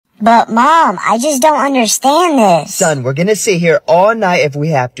But Mom, I just don't understand this. Son, we're gonna sit here all night if we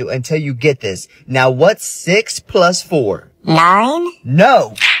have to until you get this. Now what's 6 plus 4? 9?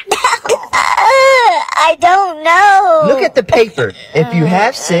 No! I don't know. Look at the paper. If you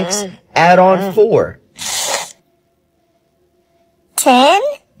have 6, add on 4. 10?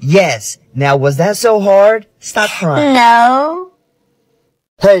 Yes. Now was that so hard? Stop crying. No.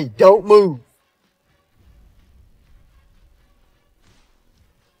 Hey, don't move.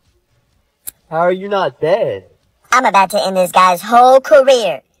 How are you not dead? I'm about to end this guy's whole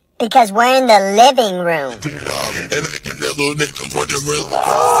career because we're in the living room.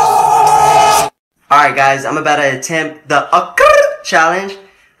 Alright guys, I'm about to attempt the challenge.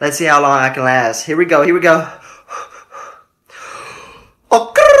 Let's see how long I can last. Here we go, here we go.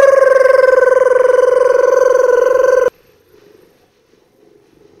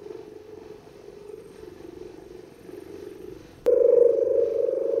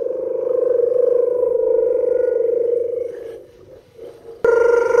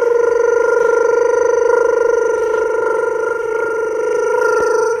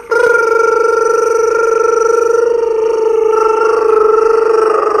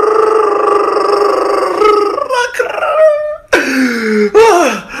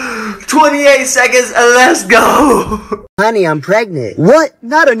 28 seconds and let's go. Honey, I'm pregnant. What?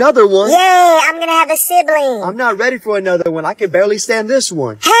 Not another one? Yay, I'm gonna have a sibling. I'm not ready for another one. I can barely stand this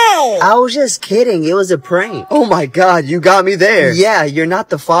one. Hey! I was just kidding. It was a prank. Oh my God, you got me there. Yeah, you're not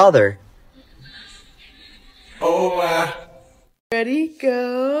the father. Oh, ready,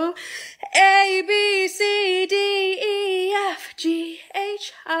 go. A, B, C, D, E, F, G,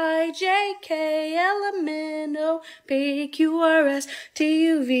 H, I, J, K, L, M, N, O, P, Q, R, S, T,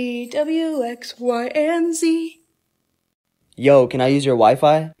 U, V, W, X, Y, and Z. Yo, can I use your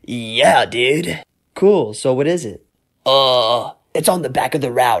Wi-Fi? Yeah, dude. Cool, so what is it? It's on the back of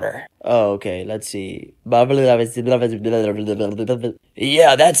the router. Oh, okay, let's see.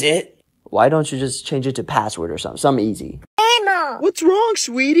 Yeah, that's it. Why don't you just change it to password or something easy? Emma! What's wrong,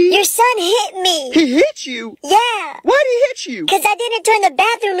 sweetie? Your son hit me! He hit you? Yeah! Why'd he hit you? Cause I didn't turn the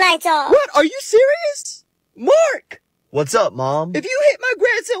bathroom lights off! What? Are you serious? Mark! What's up, Mom? If you hit my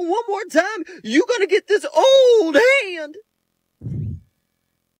grandson one more time, you gonna get this old hand!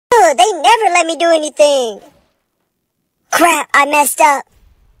 Ugh, they never let me do anything! Crap, I messed up.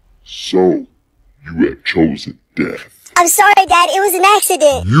 So, you have chosen death. I'm sorry, Dad, it was an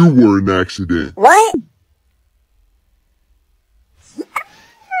accident. You were an accident. What?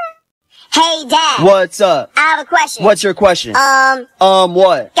 Hey, Dad. What's up? I have a question. What's your question?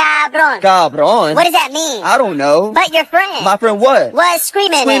 What? Cabron. Cabron? What does that mean? I don't know. But your friend. My friend what? Was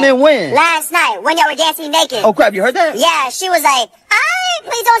screaming. Screaming when? Last night, when y'all were dancing naked. Oh crap, you heard that? Yeah, she was like, ay,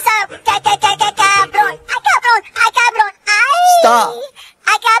 please don't stop. Cabron. Ay, cabron. Ay, cabron. Ay. Stop.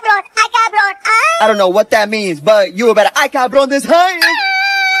 Ay, cabron. Ay, cabron. Ay. I don't know what that means, but you better ay cabron this hand.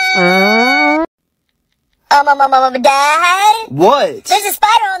 Dad? What? There's a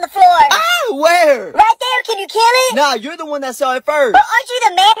spider on the floor. Ah, where? Right there, can you kill it? Nah, you're the one that saw it first. But aren't you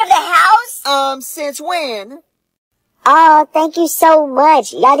the man of the house? Since when? Oh, thank you so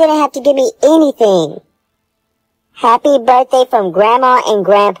much. Y'all didn't have to give me anything. Happy birthday from Grandma and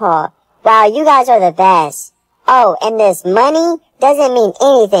Grandpa. Wow, you guys are the best. Oh, and this money doesn't mean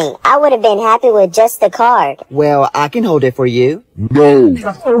anything. I would have been happy with just the card. Well, I can hold it for you. No.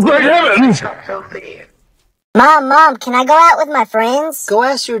 Mom, can I go out with my friends? Go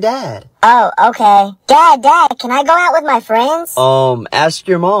ask your dad. Oh, okay. Dad, can I go out with my friends? Ask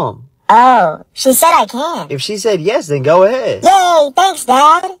your mom. Oh, she said I can. If she said yes, then go ahead. Yay, thanks,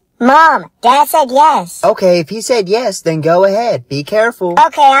 Dad. Mom, Dad said yes. Okay, if he said yes, then go ahead. Be careful.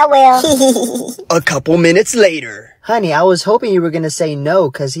 Okay, I will. A couple minutes later. Honey, I was hoping you were gonna say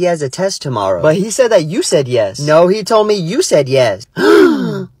no, cause he has a test tomorrow. But he said that you said yes. No, he told me you said yes.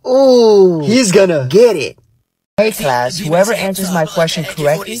 Ooh, he's gonna get it. Hey class, whoever answers my question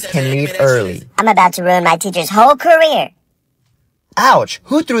correctly can leave early. I'm about to ruin my teacher's whole career. Ouch,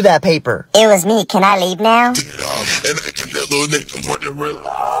 who threw that paper? It was me. Can I leave now?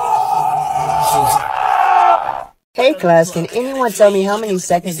 Hey class, can anyone tell me how many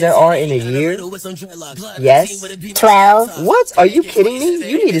seconds there are in a year? Yes? 12. What? Are you kidding me?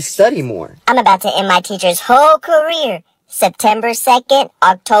 You need to study more. I'm about to end my teacher's whole career. September 2nd,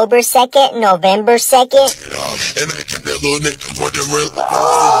 October 2nd, November 2nd.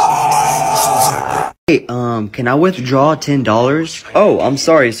 Hey, can I withdraw $10? Oh, I'm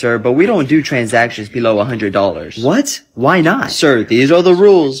sorry, sir, but we don't do transactions below $100. What? Why not? Sir, these are the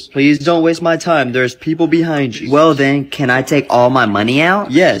rules. Please don't waste my time. There's people behind you. Well then, can I take all my money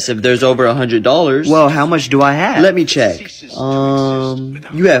out? Yes, if there's over $100. Well, how much do I have? Let me check.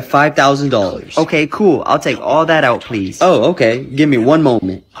 You have $5,000. Okay, cool. I'll take all that out, please. Oh, okay. Give me one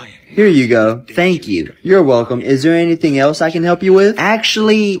moment. Here you go. Thank you. You're welcome. Is there anything else I can help you with?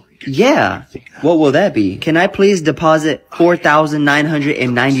 Actually, yeah. What will that be? Can I please deposit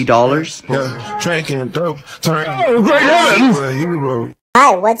 $4,990?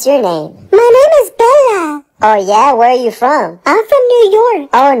 Hi, what's your name? My name is Bella. Oh yeah, where are you from? I'm from New York.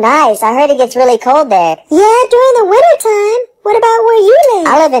 Oh nice, I heard it gets really cold there. Yeah, during the winter time. What about where you live?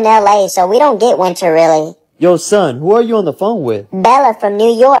 I live in LA, so we don't get winter really. Yo, son, who are you on the phone with? Bella from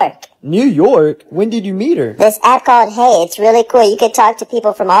New York. New York? When did you meet her? This app called Hey, it's really cool. You can talk to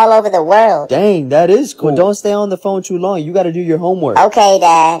people from all over the world. Dang, that is cool. But don't stay on the phone too long. You gotta do your homework. Okay,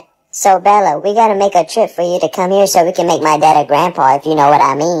 Dad. So, Bella, we gotta make a trip for you to come here so we can make my dad a grandpa, if you know what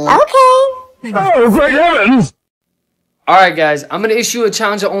I mean. Okay. Oh, great heavens! Alright, guys, I'm gonna issue a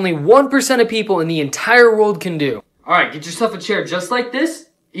challenge that only 1% of people in the entire world can do. Alright, get yourself a chair just like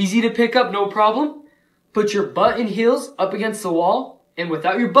this. Easy to pick up, no problem. Put your butt and heels up against the wall, and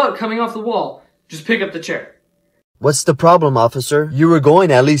without your butt coming off the wall, just pick up the chair. What's the problem, officer? You were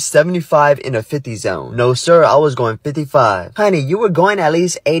going at least 75 in a 50 zone. No, sir, I was going 55. Honey, you were going at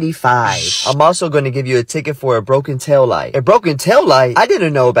least 85. I'm also going to give you a ticket for a broken taillight. A broken taillight? I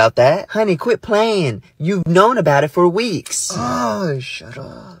didn't know about that. Honey, quit playing. You've known about it for weeks. Oh, shut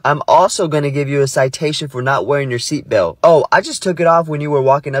up. I'm also going to give you a citation for not wearing your seatbelt. Oh, I just took it off when you were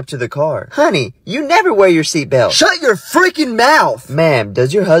walking up to the car. Honey, you never wear your seatbelt. Shut your freaking mouth! Ma'am,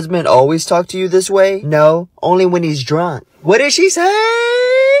 does your husband always talk to you this way? No, only when he's drunk. What did she say?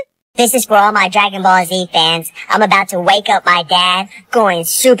 This is for all my Dragon Ball Z fans. I'm about to wake up my dad going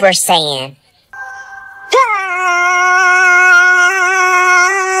Super Saiyan.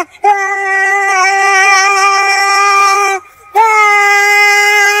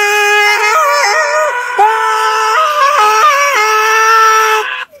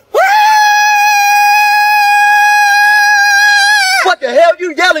 What the hell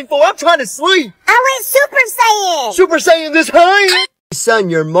you yelling for? I'm trying to sleep. I went Super Saiyan. Super Saiyan this high? Son,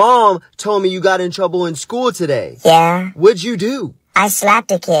 your mom told me you got in trouble in school today. Yeah. What'd you do? I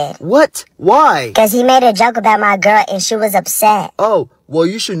slapped a kid. What? Why? Because he made a joke about my girl and she was upset. Oh, well,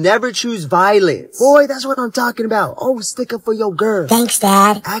 you should never choose violence. Boy, that's what I'm talking about. Oh, stick up for your girl. Thanks,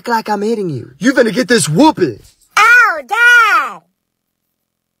 Dad. Act like I'm hitting you. You finna get this whooping. Ow, Dad!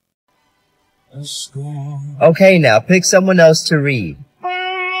 Okay, now pick someone else to read.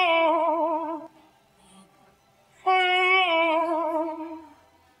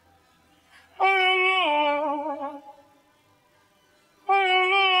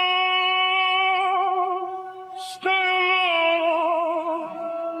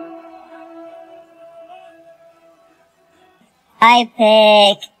 I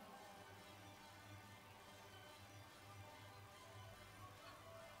pick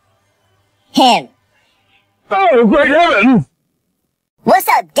him. Oh, great heavens! What's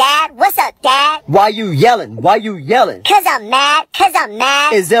up, Dad? What's up, Dad? Why you yelling? Why you yelling? Cause I'm mad.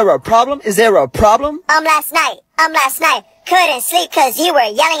 Is there a problem? Is there a problem? Last night. Couldn't sleep cause you were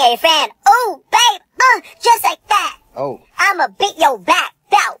yelling at your friend. Ooh, babe, just like that. Oh. I'ma beat your back,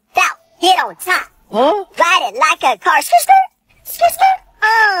 bow, hit on top. Huh? Ride it like a car, skirt.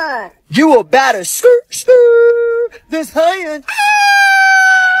 You about to skirt this hand.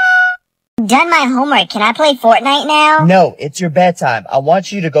 Done my homework. Can I play Fortnite now? No, it's your bedtime. I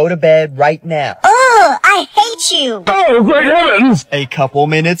want you to go to bed right now. Ugh, I hate you. Oh, great heavens! A couple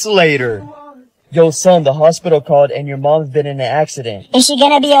minutes later. Yo, son, the hospital called and your mom's been in an accident. Is she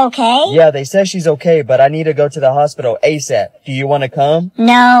gonna be okay? Yeah, they said she's okay, but I need to go to the hospital ASAP. Do you want to come?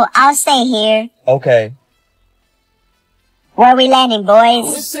 No, I'll stay here. Okay. Where are we landing, boys?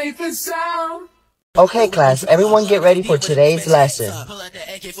 We're safe and sound. Okay, class, everyone get ready for today's lesson.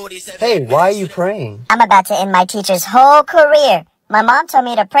 Hey, why are you praying? I'm about to end my teacher's whole career. My mom told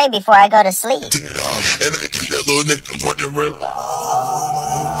me to pray before I go to sleep.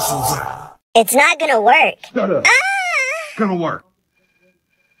 It's not gonna work. Gonna work.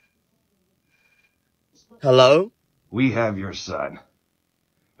 Hello? We have your son.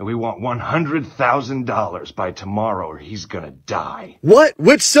 And we want $100,000 by tomorrow or he's gonna die. What?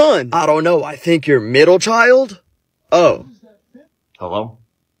 Which son? I don't know. I think your middle child? Oh. Hello?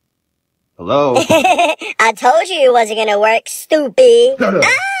 Hello? I told you it wasn't gonna work, stupid.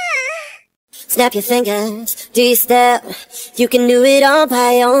 Snap your fingers, D-step. You can do it all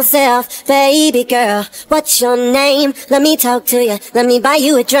by yourself. Baby girl, what's your name? Let me talk to you, let me buy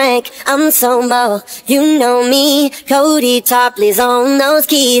you a drink. I'm so bold, you know me. Cody Topley's on those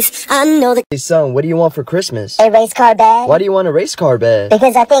keys. I know the— Hey son, what do you want for Christmas? A race car bag? Why do you want a race car bed?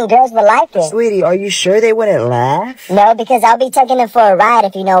 Because I think girls would like it. Sweetie, are you sure they wouldn't laugh? No, because I'll be taking them for a ride,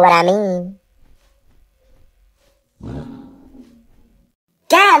 if you know what I mean.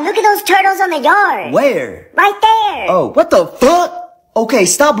 Dad, look at those turtles on the yard. Where? Right there. Oh, what the fuck? Okay,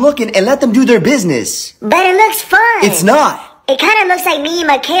 stop looking and let them do their business. But it looks fun. It's not. It kind of looks like me and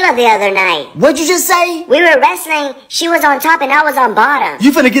Michaela the other night. What'd you just say? We were wrestling. She was on top and I was on bottom.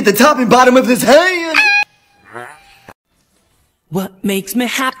 You finna get the top and bottom of this hand. What makes me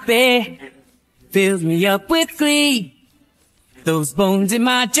happy fills me up with glee. Those bones in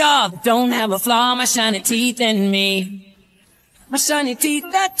my jaw don't have a flaw, my shiny teeth and me. My shiny teeth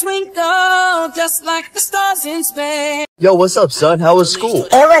that twinkle just like the stars in space. Yo, what's up, son? How was school? It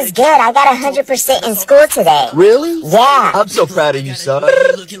was good. I got 100% in school today. Really? Yeah. I'm so proud of you, son.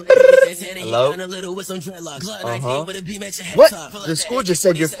 Hello? What? The school just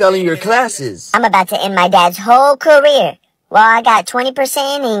said you're failing your classes. I'm about to end my dad's whole career. Well, I got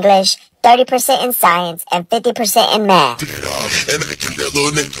 20% in English, 30% in science, and 50% in math.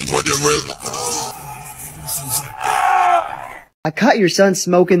 I caught your son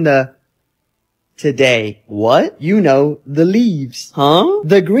smoking today. What? You know, the leaves. Huh?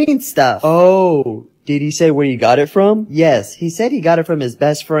 The green stuff. Oh, did he say where you got it from? Yes, he said he got it from his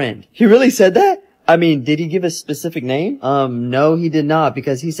best friend. He really said that? I mean, did he give a specific name? No, he did not,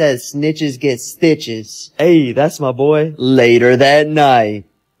 because he says snitches get stitches. Hey, that's my boy. Later that night.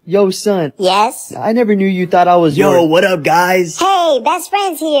 Yo, son. Yes? I never knew you thought I was Yo, what up, guys? Hey, best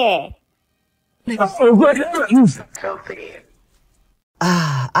friend's here.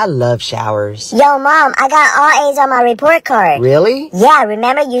 I love showers. Yo, Mom, I got all A's on my report card. Really? Yeah,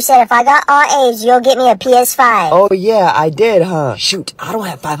 remember you said if I got all A's, you'll get me a PS5. Oh, yeah, I did, huh? Shoot, I don't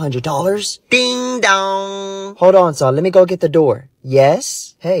have $500. Ding dong. Hold on, son. Let me go get the door.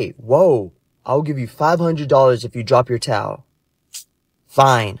 Yes? Hey, whoa. I'll give you $500 if you drop your towel.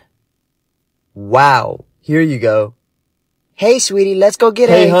 Fine. Wow. Here you go. Hey, sweetie, let's go get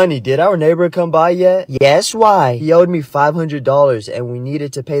Hey, honey, did our neighbor come by yet? Yes, why? He owed me $500 and we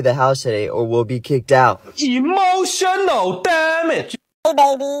needed to pay the house today or we'll be kicked out. Emotional damage. Hey,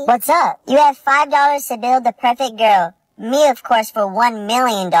 baby. What's up? You have $5 to build the perfect girl. Me, of course, for $1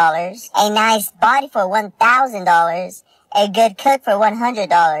 million. A nice body for $1,000. A good cook for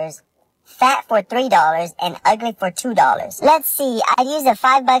 $100. Fat for $3 and ugly for $2. Let's see, I'd use the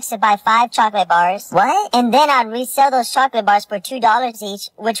 $5 to buy 5 chocolate bars. What? And then I'd resell those chocolate bars for $2 each,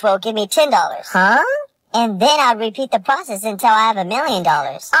 which will give me $10. Huh? And then I'd repeat the process until I have $1 million.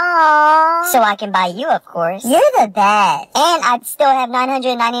 Aww. So I can buy you, of course. You're the best. And I'd still have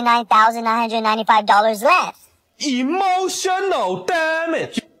 $999,995 left. Emotional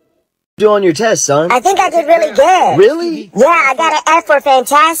damage. Do on your test, son? I think I did really good. Really? Yeah, I got an F for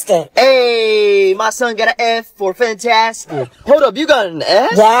fantastic. Hey, my son got an F for fantastic. Hold up, you got an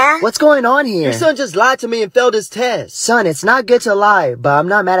F? Yeah? What's going on here? Your son just lied to me and failed his test. Son, it's not good to lie, but I'm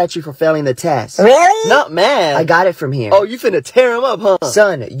not mad at you for failing the test. Really? Not mad. I got it from here. Oh, you finna tear him up, huh?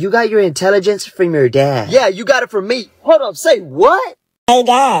 Son, you got your intelligence from your dad. Yeah, you got it from me. Hold up, say what? Hey,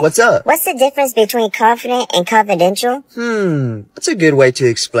 Dad. What's up? What's the difference between confident and confidential? That's a good way to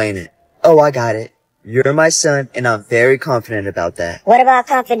explain it. Oh, I got it. You're my son, and I'm very confident about that. What about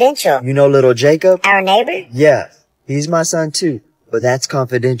confidential? You know little Jacob? Our neighbor? Yeah, he's my son too, but that's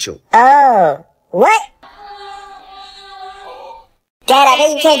confidential. Oh, what? Dad, I know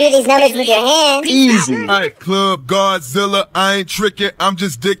you can't do these numbers with your hands. Easy. Alright, Club Godzilla, I ain't tricking, I'm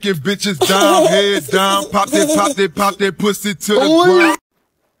just dicking bitches down, head down, pop that pussy to the ground.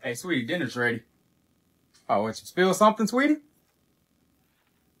 Hey, sweetie, dinner's ready. Oh, what, you spill something, sweetie?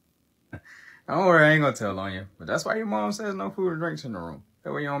 Don't worry, I ain't gonna tell on you. But that's why your mom says no food or drinks in the room.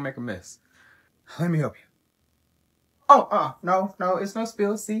 That way you don't make a mess. Let me help you. Oh, no, it's no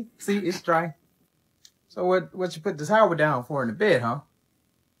spill. See, it's dry. So what you put the towel down for in the bed, huh?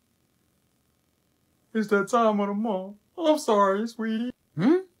 It's that time of the month. I'm sorry, sweetie.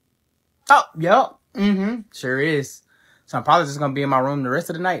 Oh, yep. Sure is. So I'm probably just gonna be in my room the rest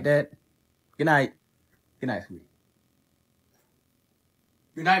of the night, Dad. Good night. Good night, sweetie.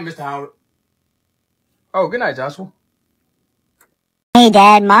 Good night, Mr. Howard. Oh, good night, Joshua. Hey,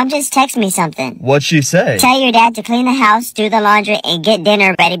 Dad, Mom just texted me something. What'd she say? Tell your dad to clean the house, do the laundry, and get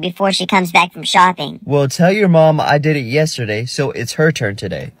dinner ready before she comes back from shopping. Well, tell your mom I did it yesterday, so it's her turn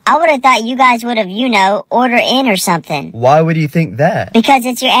today. I would have thought you guys would have, order in or something. Why would you think that? Because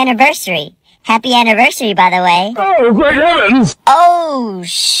it's your anniversary. Happy anniversary, by the way. Oh, great heavens! Oh,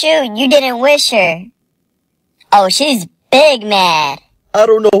 shoot, you didn't wish her. Oh, she's big mad. I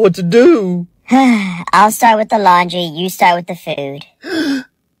don't know what to do. I'll start with the laundry, you start with the food.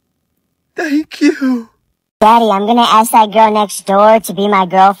 Thank you. Daddy, I'm gonna ask that girl next door to be my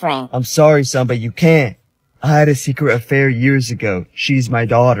girlfriend. I'm sorry, son, but you can't. I had a secret affair years ago. She's my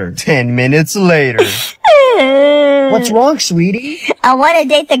daughter. 10 minutes later. What's wrong, sweetie? I want to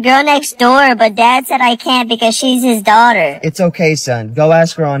date the girl next door, but Dad said I can't because she's his daughter. It's okay, son. Go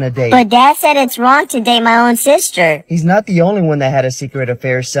ask her on a date. But Dad said it's wrong to date my own sister. He's not the only one that had a secret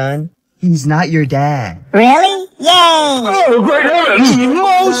affair, son. He's not your dad. Really? Yay! Oh, great heavens!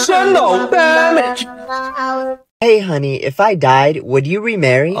 Emotional damage. Hey, honey, if I died, would you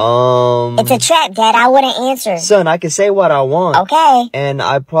remarry? It's a trap, Dad. I wouldn't answer. Son, I can say what I want. Okay. And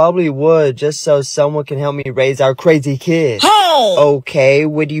I probably would, just so someone can help me raise our crazy kid. Hey! Okay,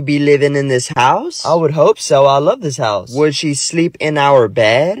 would you be living in this house? I would hope so. I love this house. Would she sleep in our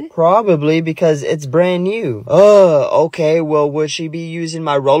bed? Probably, because it's brand new. Okay, well, would she be using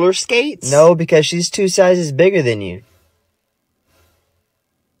my roller skates? No, because she's 2 sizes bigger than you.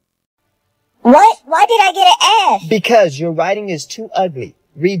 What? Why did I get an F? Because your writing is too ugly.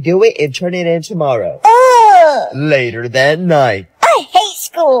 Redo it and turn it in tomorrow. Ugh! Later that night. I hate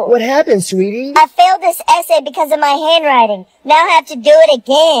school. What happened, sweetie? I failed this essay because of my handwriting. Now I have to do it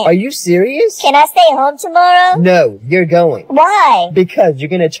again. Are you serious? Can I stay home tomorrow? No, you're going. Why? Because you're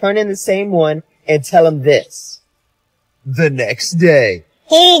gonna turn in the same one and tell him this. The next day.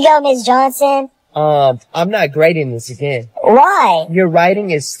 Here you go, Miss Johnson. I'm not grading this again. Why? Your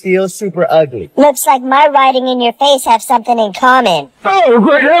writing is still super ugly. Looks like my writing and your face have something in common. Oh,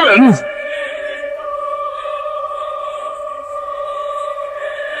 great heavens!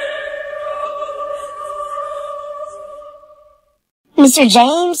 Mr.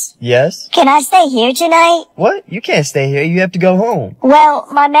 James? Yes? Can I stay here tonight? What? You can't stay here. You have to go home. Well,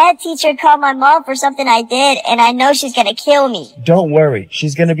 my math teacher called my mom for something I did, and I know she's gonna kill me. Don't worry.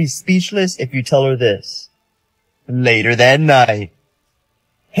 She's gonna be speechless if you tell her this. Later that night.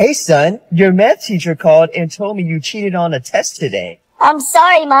 Hey, son. Your math teacher called and told me you cheated on a test today. I'm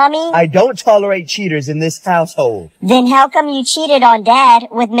sorry, Mommy. I don't tolerate cheaters in this household. Then how come you cheated on Dad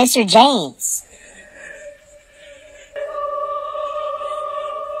with Mr. James?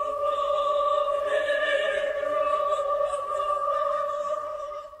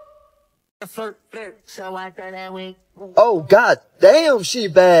 Oh, god damn, she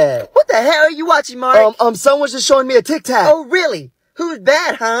bad. What the hell are you watching, Mark? Someone's just showing me a Tic Tac. Oh, really? Who's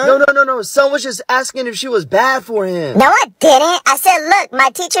bad, huh? No. Someone's just asking if she was bad for him. No, I didn't. I said, look, my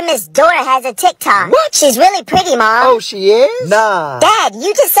teacher, Miss Dora, has a TikTok. What? She's really pretty, Mom. Oh, she is? Nah. Dad,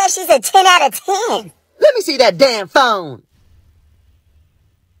 you just said she's a 10 out of 10. Let me see that damn phone.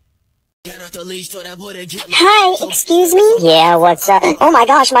 Hi, excuse me? Yeah, what's up? Oh my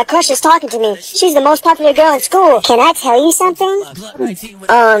gosh, my crush is talking to me. She's the most popular girl in school. Can I tell you something?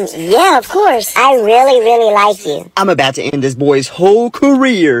 Yeah, of course. I really, really like you. I'm about to end this boy's whole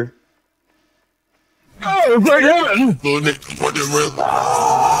career. Oh, great heavens!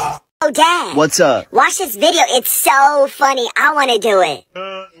 Oh, Dad. What's up? Watch this video. It's so funny. I want to do it.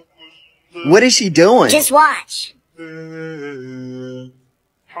 What is she doing? Just watch.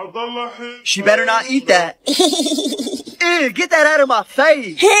 She better not eat that. Ew, get that out of my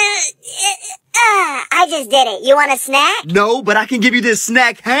face. I just did it. You want a snack? No, but I can give you this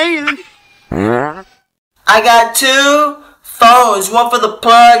snack hand. I got 2 phones, one for the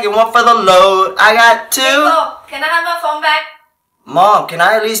plug and one for the load. I got 2. Hey, Bo, can I have my phone back? Mom, can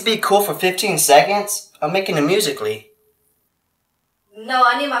I at least be cool for 15 seconds? I'm making a Musical.ly. No,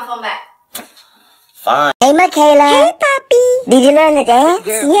 I need my phone back. Fine. Hey, Michaela. Hey, Poppy. Did you learn the dance?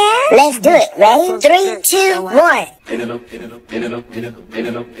 Yeah. Let's do it. Ready? 3, 2, 1.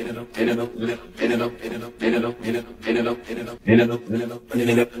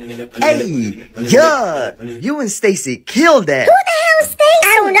 Hey, yeah, you and Stacy killed that. Who the hell is Stacy?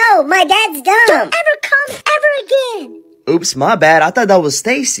 I don't know. My dad's dumb. Don't ever come ever again. Oops, my bad. I thought that was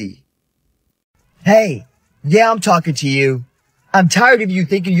Stacy. Hey, yeah, I'm talking to you. I'm tired of you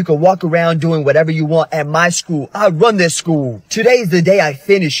thinking you can walk around doing whatever you want at my school. I run this school. Today's the day I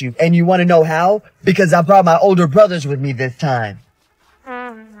finish you. And you want to know how? Because I brought my older brothers with me this time.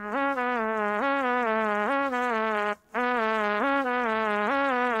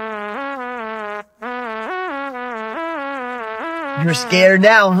 You're scared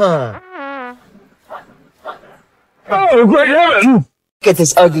now, huh? Oh, great heavens! Look at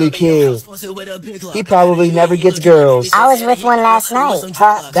this ugly kid. He probably never gets girls. I was with one last night.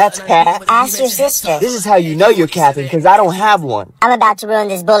 Huh? That's cat. Ask your sister. This is how you know you're capping, because I don't have one. I'm about to ruin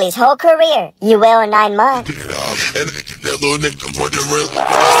this bully's whole career. You will in 9 months.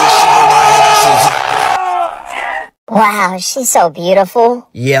 Wow, she's so beautiful.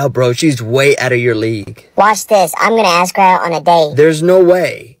 Yeah, bro, she's way out of your league. Watch this. I'm gonna ask her out on a date. There's no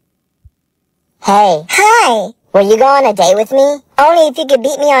way. Hey. Hi. Will you go on a date with me? Only if you could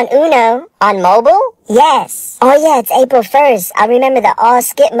beat me on Uno. On mobile? Yes. Oh yeah, it's April 1st. I remember the all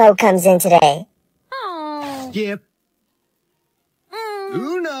skip mode comes in today. Skip.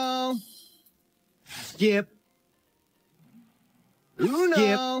 Uno. Skip.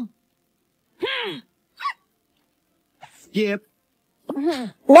 Uno. Skip.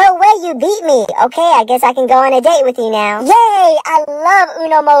 No way you beat me. Okay, I guess I can go on a date with you now. Yay! I love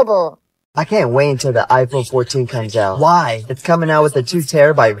Uno Mobile. I can't wait until the iPhone 14 comes out. Why? It's coming out with a 2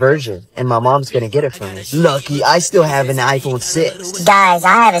 terabyte version, and my mom's gonna get it for me. Lucky, I still have an iPhone 6. Guys,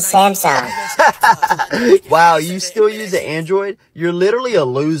 I have a Samsung. Wow, you still use an Android? You're literally a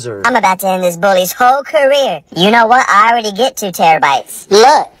loser. I'm about to end this bully's whole career. You know what? I already get 2 terabytes.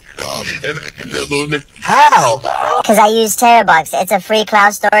 Look. How? Because I use Terabox. It's a free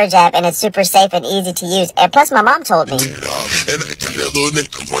cloud storage app, and it's super safe and easy to use. And plus, my mom told me.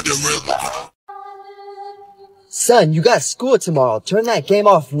 Son, you got school tomorrow. Turn that game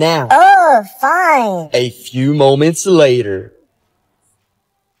off now. Oh, fine. A few moments later.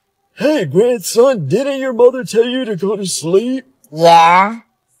 Hey, grandson, didn't your mother tell you to go to sleep? Yeah.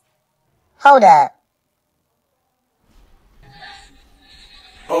 Hold up.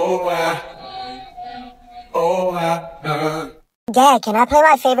 Dad, can I play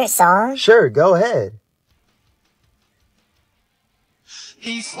my favorite song? Sure, go ahead.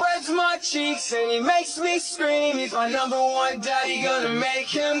 He spreads my cheeks and he makes me scream. He's my #1 daddy, gonna make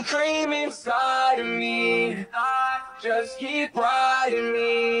him cream inside of me. Just keep riding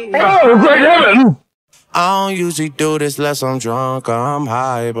me. Oh, great heaven! I don't usually do this unless I'm drunk or I'm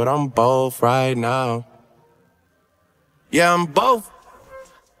high, but I'm both right now. Yeah, I'm both.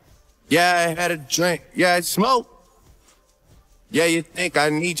 Yeah, I had a drink. Yeah, I smoke. Yeah, you think I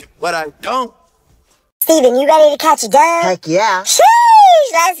need you, but I don't. Steven, you ready to catch a dub? Heck yeah.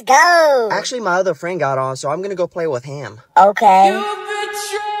 Sheesh, let's go. Actually, my other friend got on, so I'm gonna go play with him. Okay.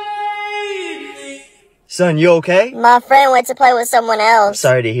 Son, you okay? My friend went to play with someone else. I'm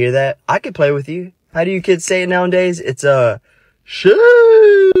sorry to hear that. I could play with you. How do you kids say it nowadays? It's sheesh.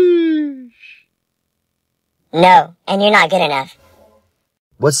 No, and you're not good enough.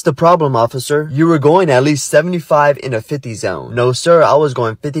 What's the problem, officer? You were going at least 75 in a 50 zone. No, sir, I was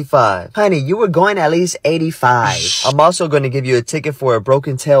going 55. Honey, you were going at least 85. I'm also going to give you a ticket for a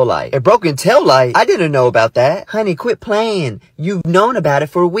broken taillight. A broken taillight? I didn't know about that. Honey, quit playing. You've known about it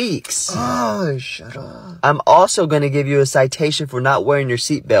for weeks. Oh, shut up. I'm also going to give you a citation for not wearing your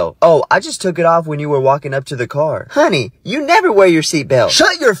seatbelt. Oh, I just took it off when you were walking up to the car. Honey, you never wear your seatbelt.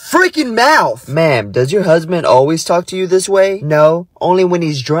 Shut your freaking mouth! Ma'am, does your husband always talk to you this way? No, only when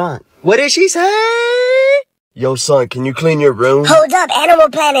he's drunk. What did she say? Yo, son, can you clean your room? Hold up, Animal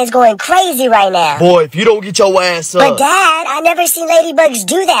Planet is going crazy right now. Boy, if you don't get your ass up. But Dad, I never seen ladybugs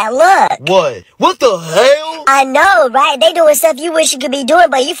do that. Look. What? What the hell? I know, right? They doing stuff you wish you could be doing,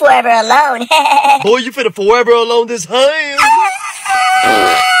 but you forever alone. Boy, you finna forever alone this ham.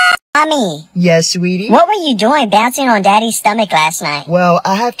 Mommy. Yes, sweetie? What were you doing bouncing on Daddy's stomach last night? Well,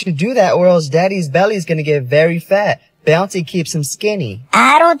 I have to do that or else Daddy's belly's gonna get very fat. Bouncing keeps him skinny.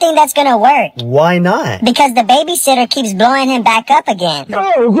 I don't think that's gonna work. Why not? Because the babysitter keeps blowing him back up again.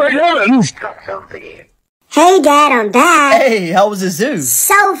 Oh, great heavens! Hey, Dad, I'm back. Hey, how was the zoo?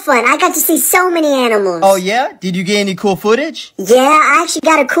 So fun. I got to see so many animals. Oh, yeah? Did you get any cool footage? Yeah, I actually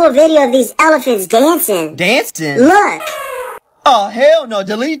got a cool video of these elephants dancing. Dancing? Look. Oh, hell no.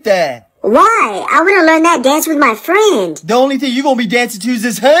 Delete that. Why? I want to learn that dance with my friend. The only thing you gonna be dancing to is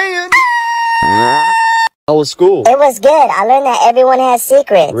this hand. How was school? It was good. I learned that everyone has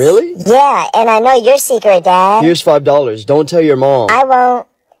secrets. Really? Yeah, and I know your secret, Dad. Here's $5. Don't tell your mom. I won't.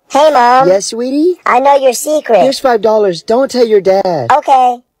 Hey, Mom. Yes, sweetie? I know your secret. Here's $5. Don't tell your dad.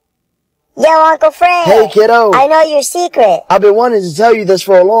 Okay. Yo, Uncle Fred. Hey, kiddo. I know your secret. I've been wanting to tell you this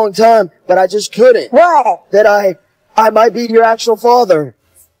for a long time, but I just couldn't. What? That I might be your actual father.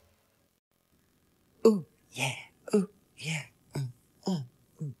 Ooh, yeah. Ooh, yeah.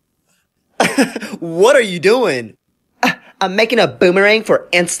 What are you doing? I'm making a boomerang for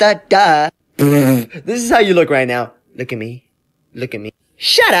Insta, duh. This is how you look right now. Look at me. Look at me.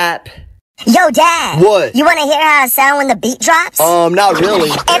 Shut up. Yo, Dad. What? You want to hear how I sound when the beat drops? Not really.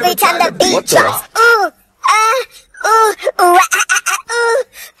 Every time the beat drops. Ooh,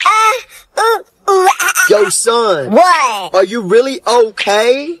 Yo, son. What? Are you really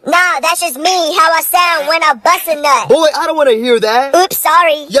okay? Nah, that's just me, how I sound when I bust a nut. Boy, I don't want to hear that. Oops,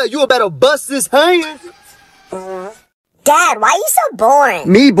 sorry. Yeah, you better bust this hand. Dad, why you so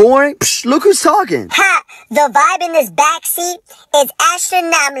boring? Me boring? Psh, look who's talking. Ha! The vibe in this backseat is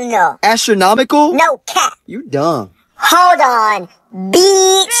astronomical. Astronomical? No cap. You dumb. Hold on,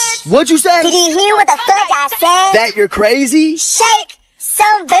 bitch. What'd you say? Did you hear what the fuck I said? That you're crazy? Shake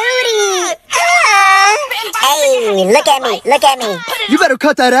some booty. Hey, look at me, look at me. You better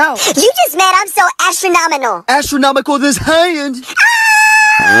cut that out. You just mad I'm so astronomical. Astronomical this hand.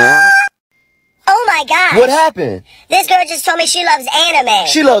 Oh my god. What happened? This girl just told me she loves anime.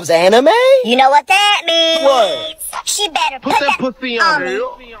 She loves anime? You know what that means? What? She better put that pussy on me.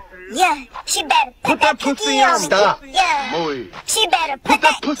 Yeah, she better put that pussy on me. Stop. Yeah. She better put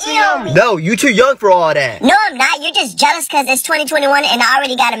that pussy on me. No, you too young for all that. No, I'm not. You're just jealous because it's 2021 and I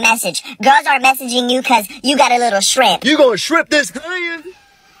already got a message. Girls are messaging you because you got a little shrimp. You gonna shrimp this hand?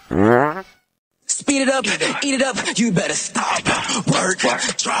 Speed it up, eat it up, you better stop. Work,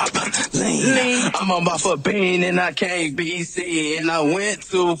 drop, lean. I'm on my foot bean and I can't be seen. And I went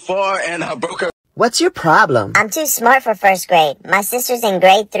too far and I broke her. What's your problem? I'm too smart for first grade. My sister's in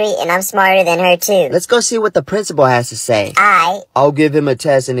grade 3 and I'm smarter than her too. Let's go see what the principal has to say. Aight. I'll give him a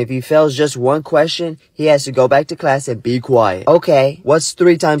test, and if he fails just one question, he has to go back to class and be quiet. Okay, what's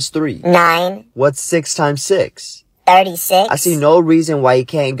 3 times 3? 9. What's 6 times 6? 36. I see no reason why he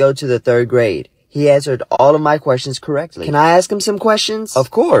can't go to the 3rd grade. He answered all of my questions correctly. Can I ask him some questions? Of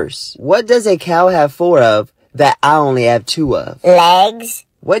course. What does a cow have 4 of that I only have 2 of? Legs.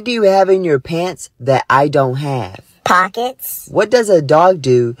 What do you have in your pants that I don't have? Pockets. What does a dog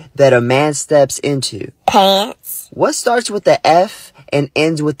do that a man steps into? Pants. What starts with the F and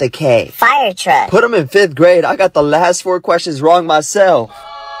ends with the K? Fire truck. Put him in 5th grade. I got the last 4 questions wrong myself.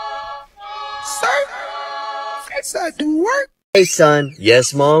 Sir, that's not do work. Hey, son.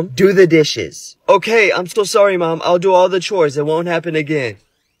 Yes, Mom? Do the dishes. Okay, I'm so sorry, Mom. I'll do all the chores. It won't happen again.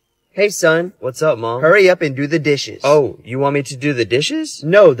 Hey, son. What's up, Mom? Hurry up and do the dishes. Oh, you want me to do the dishes?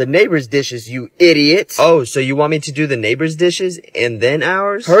 No, the neighbor's dishes, you idiot. Oh, so you want me to do the neighbor's dishes and then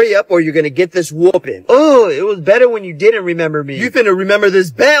ours? Hurry up or you're gonna get this whooping. Oh, it was better when you didn't remember me. You finna remember this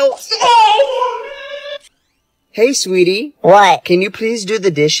belt. Hey, sweetie. What? Can you please do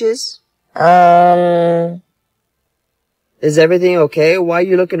the dishes? Is everything okay? Why are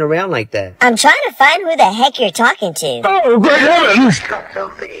you looking around like that? I'm trying to find who the heck you're talking to. Oh, great heavens!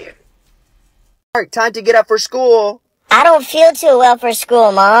 Mark, time to get up for school. I don't feel too well for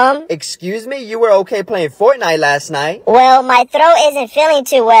school, Mom. Excuse me? You were okay playing Fortnite last night. Well, my throat isn't feeling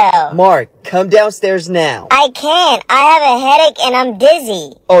too well. Mark, come downstairs now. I can't. I have a headache and I'm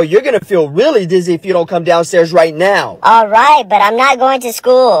dizzy. Oh, you're gonna feel really dizzy if you don't come downstairs right now. Alright, but I'm not going to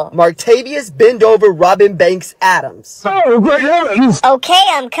school. Martavius, bend over, Robin Banks Adams. Oh, great heavens! Okay,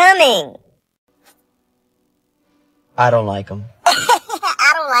 I'm coming. I don't like him.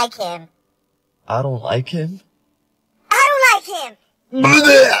 I don't like him. I don't like him. I don't like him.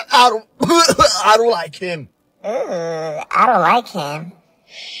 I don't like him. I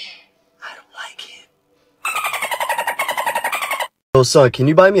don't like him. Oh, son, can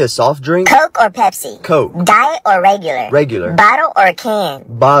you buy me a soft drink? Coke or Pepsi? Coke. Diet or regular? Regular. Bottle or can?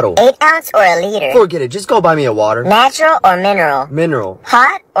 Bottle. 8 ounce or a liter? Forget it, just go buy me a water. Natural or mineral? Mineral.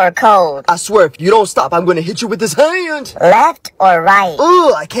 Hot or cold? I swear, if you don't stop, I'm gonna hit you with this hand. Left or right?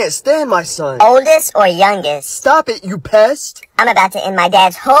 Ugh, I can't stand my son. Oldest or youngest? Stop it, you pest. I'm about to end my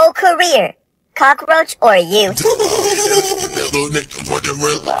dad's whole career. Cockroach or you?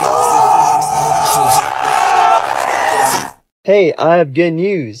 Hey, I have good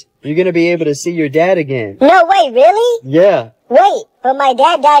news. You're gonna be able to see your dad again. No way, really? Yeah. Wait, but my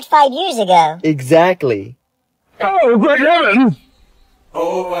dad died 5 years ago. Exactly. Oh, great heavens!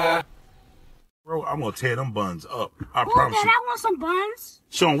 Oh, bro, I'm gonna tear them buns up. I promise Dad, you. I want some buns.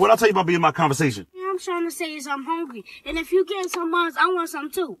 Sean, what I tell you about being in my conversation? Yeah, I'm trying to say is I'm hungry. And if you get some buns, I want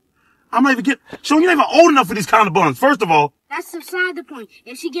some too. I'm not even get. Sean, you're not even old enough for these kind of buns. First of all. That's beside the point.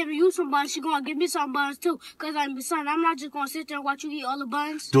 If she giving you some buns, she gonna give me some buns too. Cause I'm son, I'm not just gonna sit there and watch you eat all the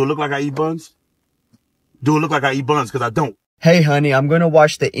buns. Do it look like I eat buns? Do it look like I eat buns? Cause I don't. Hey, honey, I'm gonna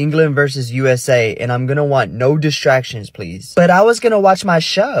watch the England versus USA, and I'm gonna want no distractions, please. But I was gonna watch my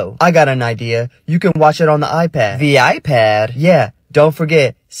show. I got an idea. You can watch it on the iPad. The iPad? Yeah, don't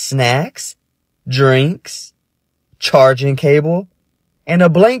forget snacks, drinks, charging cable, And a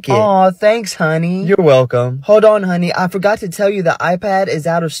blanket. Aw, thanks, honey. You're welcome. Hold on, honey. I forgot to tell you the iPad is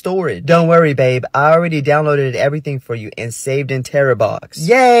out of storage. Don't worry, babe. I already downloaded everything for you and saved in Terabox.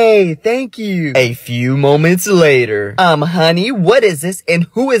 Yay! Thank you. A few moments later. Honey, what is this? And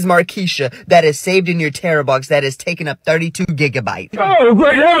who is Markeisha that is saved in your Terabox that is taking up 32 gigabytes? Oh,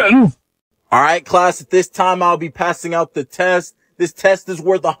 great heavens! Alright, class, at this time I'll be passing out the test. This test is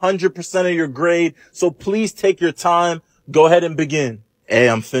worth 100% of your grade, so please take your time. Go ahead and begin. Hey,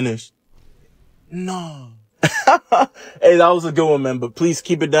 I'm finished. No. Hey, that was a good one, man, but please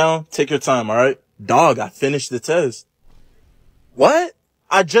keep it down. Take your time, alright? Dog, I finished the test. What?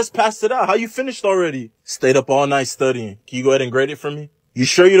 I just passed it out. How you finished already? Stayed up all night studying. Can you go ahead and grade it for me? You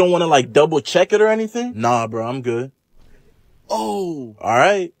sure you don't want to, like, double check it or anything? Nah, bro, I'm good. Oh,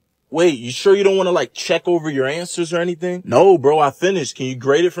 alright. Wait, you sure you don't want to, like, check over your answers or anything? No, bro, I finished. Can you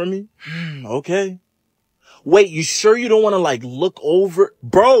grade it for me? Okay. Wait, you sure you don't want to, like, look over?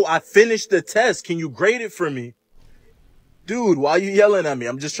 Bro, I finished the test. Can you grade it for me? Dude, why are you yelling at me?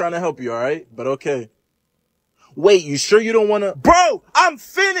 I'm just trying to help you, alright? But okay. Wait, you sure you don't want to? Bro, I'm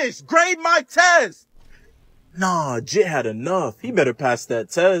finished. Grade my test. Nah, Jit had enough. He better pass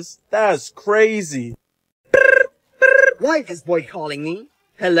that test. That's crazy. Why is this boy calling me?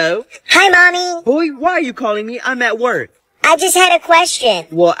 Hello? Hi, Mommy. Boy, why are you calling me? I'm at work. I just had a question.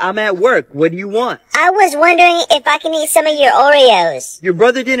 Well, I'm at work. What do you want? I was wondering if I can eat some of your Oreos. Your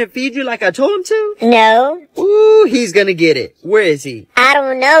brother didn't feed you like I told him to? No. Ooh, he's gonna get it. Where is he? I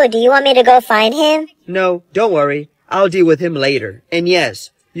don't know. Do you want me to go find him? No, don't worry. I'll deal with him later. And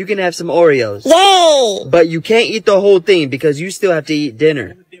yes, you can have some Oreos. Yay! But you can't eat the whole thing because you still have to eat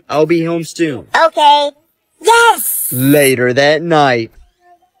dinner. I'll be home soon. Okay. Yes! Later that night.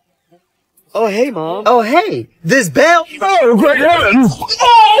 Oh, hey, Mom. Oh, hey. This bell. Oh, great heavens!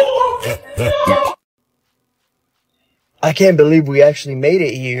 I can't believe we actually made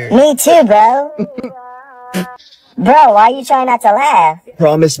it here. Me too, bro. Bro, why are you trying not to laugh?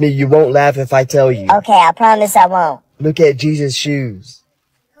 Promise me you won't laugh if I tell you. Okay, I promise I won't. Look at Jesus' shoes.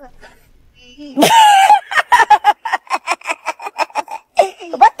 What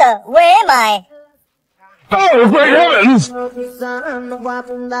the? Where am I? Oh, great heavens!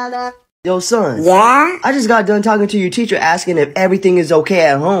 Yo, son. Yeah? I just got done talking to your teacher asking if everything is okay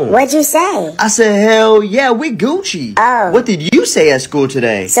at home. What'd you say? I said, hell yeah, we Gucci. Oh. What did you say at school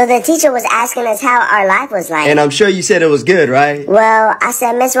today? So the teacher was asking us how our life was like. And I'm sure you said it was good, right? Well, I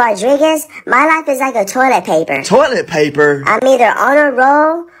said, Miss Rodriguez, my life is like a toilet paper. Toilet paper? I'm either on a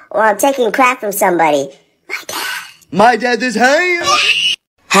roll or I'm taking crap from somebody. My dad is Ham.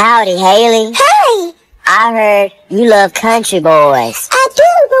 Howdy, Haley. Hey! I heard you love country boys. I do,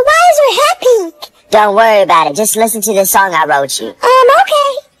 but why is your hair pink? Don't worry about it. Just listen to the song I wrote you.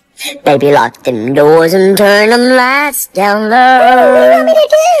 Okay. Baby, lock them doors and turn them lights down low. What do you want me to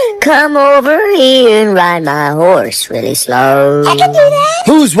do? Come over here and ride my horse really slow. I can do that.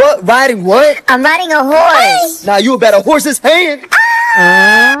 Who's what? Riding what? I'm riding a horse. Now you bet a horse's hand.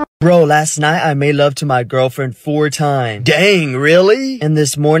 Bro, last night I made love to my girlfriend 4 times. Dang, really? And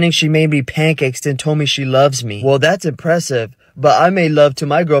this morning she made me pancakes and told me she loves me. Well, that's impressive. But I made love to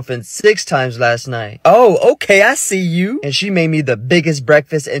my girlfriend 6 times last night. Oh, okay, I see you. And she made me the biggest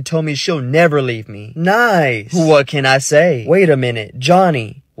breakfast and told me she'll never leave me. Nice. What can I say? Wait a minute,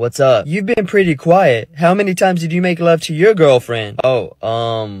 Johnny. What's up? You've been pretty quiet. How many times did you make love to your girlfriend? Oh,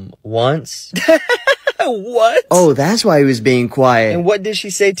 once? What? Oh, that's why he was being quiet. And what did she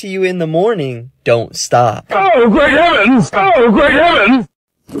say to you in the morning? Don't stop. Oh, great heavens! Oh, great heavens!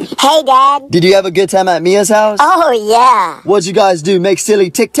 Hey, Dad. Did you have a good time at Mia's house? Oh, yeah. What'd you guys do? Make silly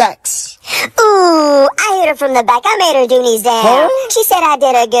tic-tacs? Ooh, I hit her from the back. I made her do knees down. Huh? She said I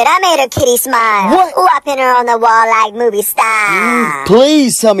did her good. I made her kitty smile. What? Ooh, I pinned her on the wall like movie style.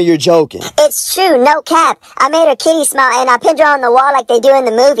 Please tell me you're joking. It's true, no cap. I made her kitty smile and I pinned her on the wall like they do in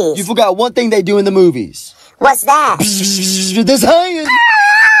the movies. You forgot one thing they do in the movies. What's that? This hand.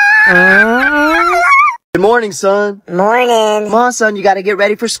 Good morning, son. Morning. Come on, son, you gotta get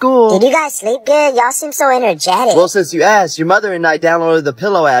ready for school. Did you guys sleep good? Y'all seem so energetic. Well, since you asked, your mother and I downloaded the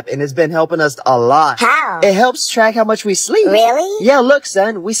Pillow app and it's been helping us a lot. How? It helps track how much we sleep. Really? Yeah, look,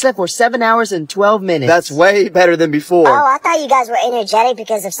 son, we slept for 7 hours and 12 minutes. That's way better than before. Oh, I thought you guys were energetic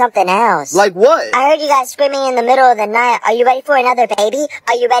because of something else. Like what? I heard you guys screaming in the middle of the night. Are you ready for another baby?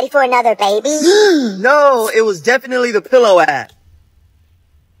 Are you ready for another baby? No, it was definitely the Pillow app.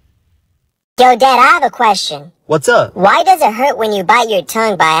 Yo, Dad, I have a question. What's up? Why does it hurt when you bite your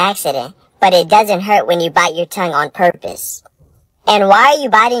tongue by accident, but it doesn't hurt when you bite your tongue on purpose? And why are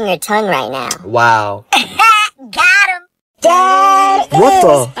you biting your tongue right now? Wow. Got him! Dad! What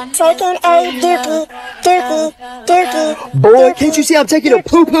the? Taking a dookie. Boy, can't you see I'm taking a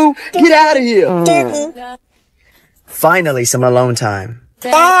poo-poo? Get out of here. Finally, some alone time.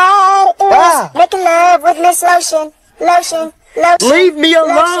 That is making love with Miss Lotion. Leave me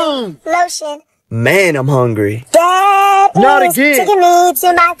alone. Lotion. Man, I'm hungry. That Not is again. taking me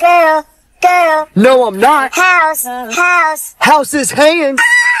to my girl. No, I'm not. House. House is hands.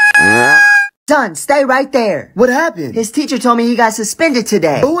 Son, stay right there. What happened? His teacher told me he got suspended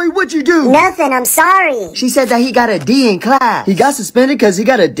today. Boy, what'd you do? Nothing, I'm sorry. She said that he got a D in class. He got suspended because he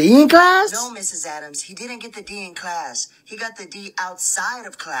got a D in class? No, Mrs. Adams, he didn't get the D in class. He got the D outside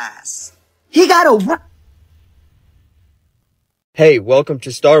of class. He got a what? Hey, welcome to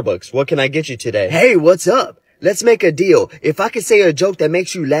Starbucks. What can I get you today? Hey, what's up? Let's make a deal. If I can say a joke that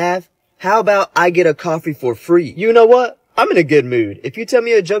makes you laugh, how about I get a coffee for free? You know what? I'm in a good mood. If you tell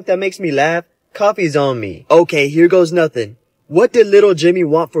me a joke that makes me laugh, coffee's on me. Okay, here goes nothing. What did little Jimmy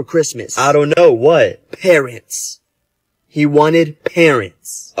want for Christmas? I don't know. What? Parents. He wanted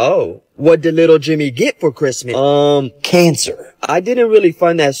parents. Oh. What did little Jimmy get for Christmas? Cancer. I didn't really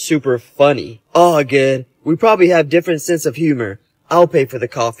find that super funny. Oh, good. We probably have different sense of humor. I'll pay for the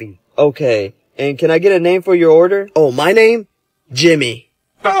coffee. Okay. And can I get a name for your order? Oh, my name? Jimmy.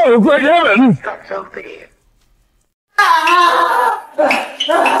 Oh, great heavens!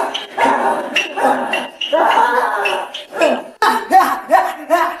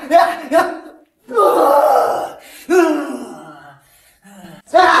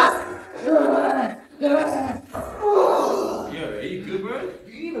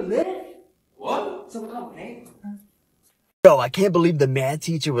 Bro, I can't believe the math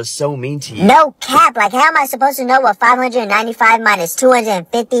teacher was so mean to you. No cap, like how am I supposed to know what 595 minus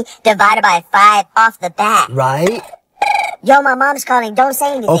 250 divided by 5 off the bat? Right? Yo, my mom's calling, don't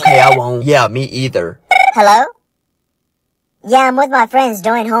say anything. Okay, I won't. Yeah, me either. Hello? Yeah, I'm with my friends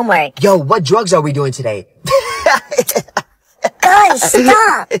doing homework. Yo, what drugs are we doing today? Guys,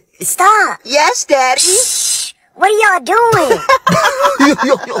 stop! Stop! Yes, Daddy. Shh! What are y'all doing? You're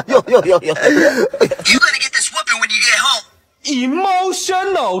gonna get this whooping when you get home.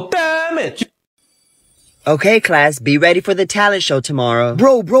 Emotional damage. Okay, class, be ready for the talent show tomorrow.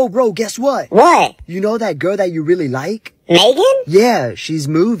 Bro, guess what? What? You know that girl that you really like? Megan? Yeah, she's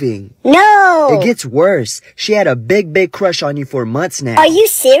moving. No! It gets worse. She had a big crush on you for months now. Are you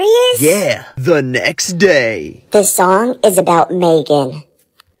serious? Yeah, the next day. This song is about Megan.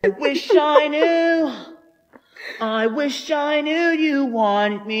 I wish I knew. I wish I knew you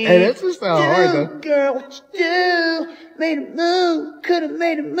wanted me. Hey, that's just not hard, though. Girl, what you do? Made a move, could've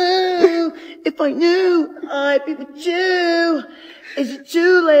made a move. If I knew I'd be with you. Is it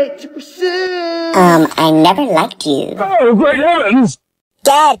too late to pursue? I never liked you. Oh, great heavens!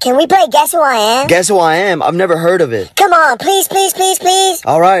 Dad, can we play Guess Who I Am? Guess who I am? I've never heard of it. Come on, please.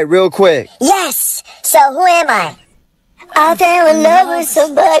 Alright, real quick. Yes! So who am I? I fell in love with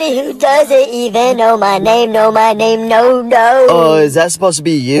somebody who doesn't even know my name, no. Is that supposed to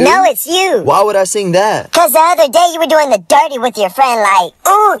be you? No, it's you. Why would I sing that? 'Cause the other day you were doing the dirty with your friend like,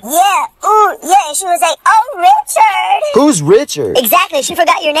 ooh, yeah. And she was like, oh, Richard. Who's Richard? Exactly, she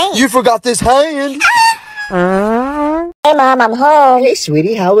forgot your name. You forgot this hand. Hey, Mom, I'm home. Hey,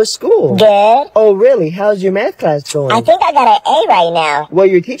 sweetie, how was school? Good. Oh, really? How's your math class going? I think I got an A right now. Well,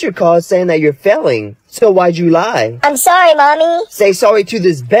 your teacher called saying that you're failing. So why'd you lie? I'm sorry, Mommy. Say sorry to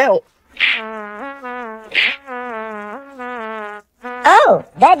this belt. Oh,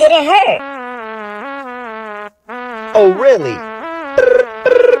 that didn't hurt. Oh, really?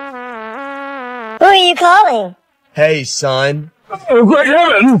 Who are you calling? Hey, son. Oh, great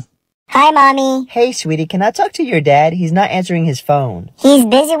heavens! Hi, Mommy. Hey, sweetie, can I talk to your dad? He's not answering his phone. He's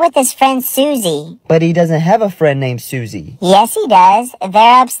busy with his friend Susie. But he doesn't have a friend named Susie. Yes, he does.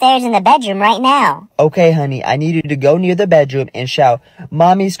 They're upstairs in the bedroom right now. Okay, honey, I need you to go near the bedroom and shout,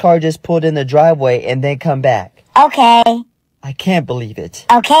 Mommy's car just pulled in the driveway, and then come back. Okay. I can't believe it.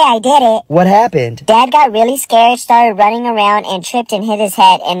 Okay, I did it. What happened? Dad got really scared, started running around, and tripped and hit his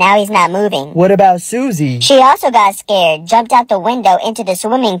head, and now he's not moving. What about Susie? She also got scared, jumped out the window into the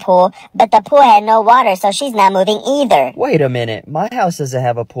swimming pool, but the pool had no water, so she's not moving either. Wait a minute. My house doesn't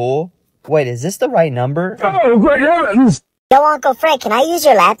have a pool. Wait, is this the right number? Oh, great heavens! Yo, Uncle Fred, can I use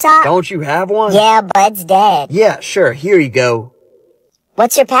your laptop? Don't you have one? Yeah, Bud's dead. Yeah, sure. Here you go.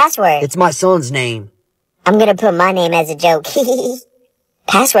 What's your password? It's my son's name. I'm gonna put my name as a joke.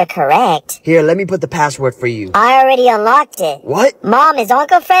 Password correct. Here, let me put the password for you. I already unlocked it. What? Mom, is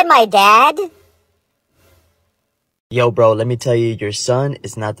Uncle Fred my dad? Yo, bro, let me tell you, your son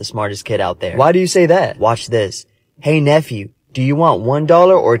is not the smartest kid out there. Why do you say that? Watch this. Hey, nephew, Do you want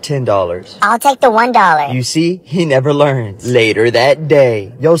 $1 or $10? I'll take the $1. You see, he never learns. Later that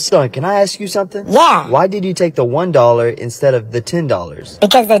day. Yo, son, can I ask you something? Yeah. Why did you take the $1 instead of the $10?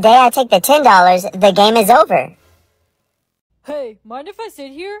 Because the day I take the $10, the game is over. Hey, mind if I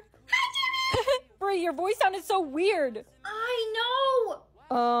sit here? Bree, your voice sounded so weird. I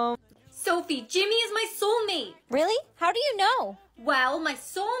know! Sophie, Jimmy is my soulmate. Really? How do you know? Well, my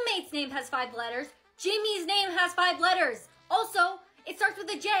soulmate's name has 5 letters. Jimmy's name has 5 letters. Also, it starts with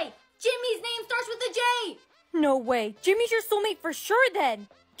a J. Jimmy's name starts with a J. No way. Jimmy's your soulmate for sure then.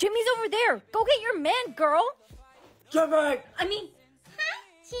 Jimmy's over there. Go get your man, girl. Jimmy! Hi,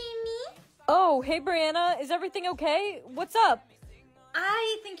 Jimmy. Oh, hey, Brianna. Is everything okay? What's up?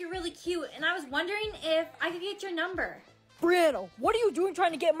 I think you're really cute, and I was wondering if I could get your number. Brianna, what are you doing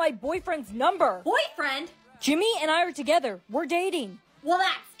trying to get my boyfriend's number? Boyfriend? Jimmy and I are together. We're dating. Well,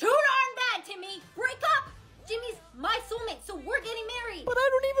 that's too darn bad, Timmy. Break up. Jimmy's my soulmate, so we're getting married. But I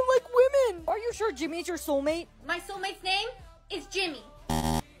don't even like women. Are you sure Jimmy's your soulmate? My soulmate's name is Jimmy.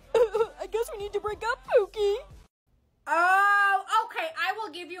 I guess we need to break up, Pookie. Oh, okay. I will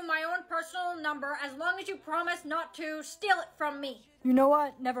give you my own personal number as long as you promise not to steal it from me. You know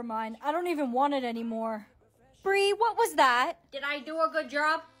what? Never mind. I don't even want it anymore. Bree, what was that? Did I do a good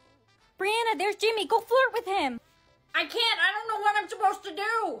job? Brianna, there's Jimmy. Go flirt with him. I can't. I don't know what I'm supposed to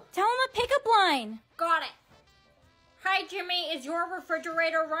do. Tell him a pickup line. Got it. Hi, Jimmy. Is your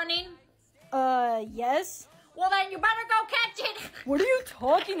refrigerator running? Yes. Well, then you better go catch it. What are you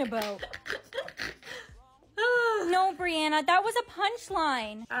talking about? No, Brianna, that was a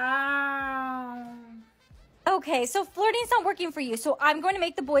punchline. Okay, so flirting's not working for you, so I'm going to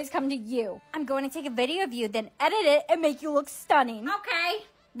make the boys come to you. I'm going to take a video of you, then edit it and make you look stunning. Okay.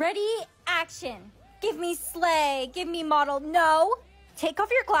 Ready? Action. Give me slay. Give me model. No. Take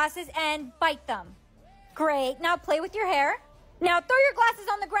off your glasses and bite them. Great. Now play with your hair. Now throw your glasses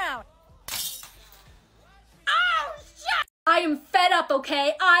on the ground. Oh, shit! I am fed up,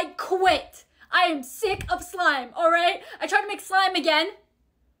 okay? I quit. I am sick of slime, alright? I tried to make slime again.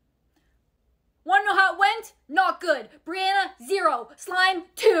 Wanna know how it went? Not good. Brianna, 0. Slime,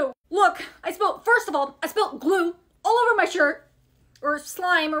 2. Look, first of all, I spilled glue all over my shirt. Or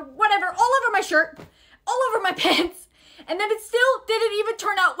slime, or whatever, all over my shirt. All over my pants. And then it still didn't even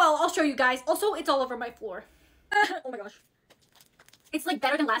turn out well. I'll show you guys. Also, it's all over my floor. Oh my gosh. It's like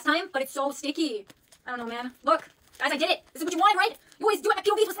better than last time, but it's so sticky. I don't know, man. Look, guys, I did it. This is what you wanted, right? You always do it at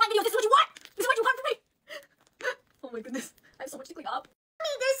POVs with slime videos. This is what you want. This is what you want from me. Oh my goodness. I have so much to clean up.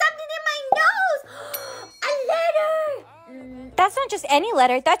 There's something in my nose. A letter. That's not just any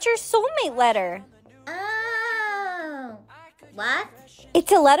letter. That's your soulmate letter. Oh. What?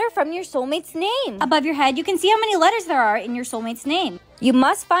 It's a letter from your soulmate's name. Above your head, you can see how many letters there are in your soulmate's name. You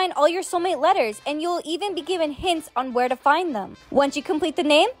must find all your soulmate letters, and you'll even be given hints on where to find them. Once you complete the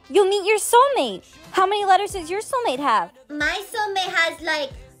name, you'll meet your soulmate. How many letters does your soulmate have? My soulmate has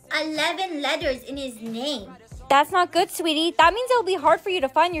like 11 letters in his name. That's not good, sweetie. That means it'll be hard for you to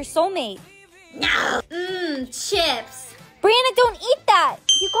find your soulmate. No. Chips. Brianna, don't eat that.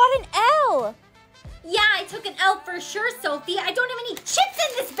 You got an L. Yeah, I took an L for sure, Sophie. I don't have any chips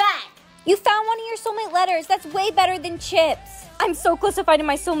in this bag. You found one of your soulmate letters. That's way better than chips. I'm so close to finding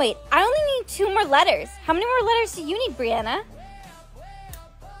my soulmate. I only need 2 more letters. How many more letters do you need, Brianna?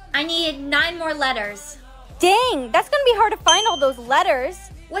 I need 9 more letters. Dang, that's gonna be hard to find all those letters.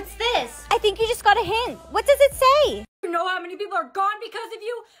 What's this? I think you just got a hint. What does it say? You know how many people are gone because of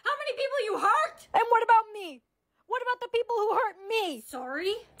you? How many people you hurt? And what about me? What about the people who hurt me?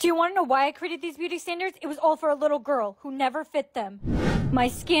 Sorry? Do you want to know why I created these beauty standards? It was all for a little girl who never fit them. My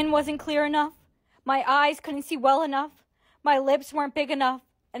skin wasn't clear enough. My eyes couldn't see well enough. My lips weren't big enough.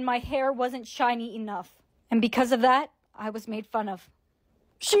 And my hair wasn't shiny enough. And because of that, I was made fun of.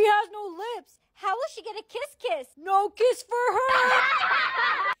 She has no lips. How will she get a kiss? No kiss for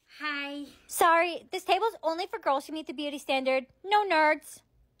her. Hi. Sorry, this table's only for girls who meet the beauty standard. No nerds.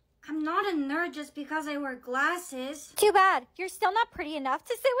 I'm not a nerd just because I wear glasses. Too bad. You're still not pretty enough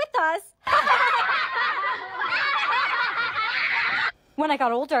to sit with us. When I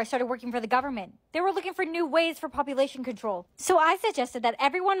got older, I started working for the government. They were looking for new ways for population control. So I suggested that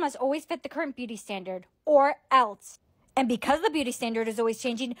everyone must always fit the current beauty standard, or else. And because the beauty standard is always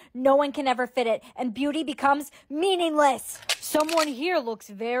changing, no one can ever fit it, and beauty becomes meaningless. Someone here looks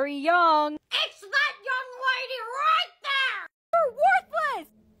very young. It's that young lady right there! You're worthless!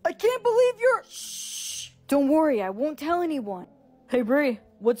 I can't believe you're... Shh! Don't worry, I won't tell anyone. Hey, Bree,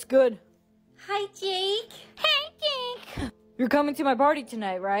 what's good? Hi, Jake. Hey, Jake! You're coming to my party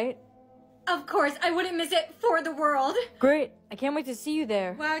tonight, right? Of course, I wouldn't miss it for the world. Great. I can't wait to see you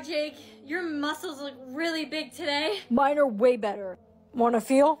there. Wow, Jake, your muscles look really big today. Mine are way better. Wanna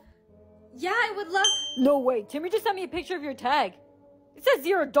feel? Yeah, I would love... No way. Timmy just sent me a picture of your tag. It says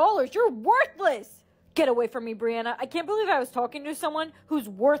 $0. You're worthless. Get away from me, Brianna. I can't believe I was talking to someone who's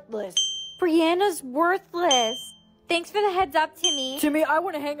worthless. Brianna's worthless. Thanks for the heads up, Timmy. Timmy, I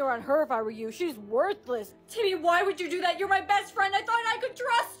wouldn't hang around her if I were you. She's worthless. Timmy, why would you do that? You're my best friend. I thought I could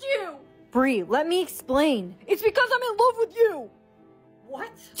trust you. Bree, let me explain. It's because I'm in love with you.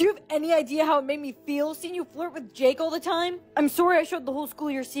 What? Do you have any idea how it made me feel seeing you flirt with Jake all the time? I'm sorry I showed the whole school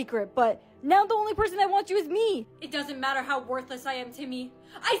your secret, but now the only person that wants you is me. It doesn't matter how worthless I am, Timmy.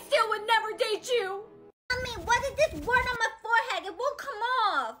 I still would never date you. Mommy, what is this word on my forehead? It won't come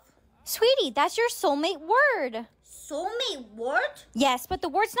off. Sweetie, that's your soulmate word. Soulmate word? Yes, but the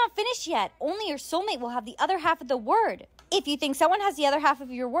word's not finished yet. Only your soulmate will have the other half of the word. If you think someone has the other half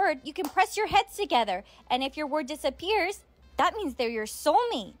of your word, you can press your heads together. And if your word disappears, that means they're your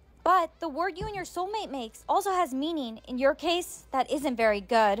soulmate. But the word you and your soulmate makes also has meaning. In your case, that isn't very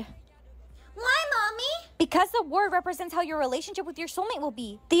good. Why, Mommy? Because the word represents how your relationship with your soulmate will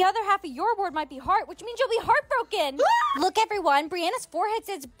be. The other half of your word might be heart, which means you'll be heartbroken. Look, everyone, Brianna's forehead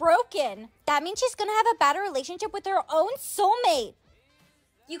says broken. That means she's gonna have a better relationship with her own soulmate.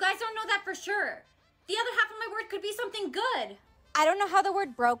 You guys don't know that for sure. The other half of my word could be something good. I don't know how the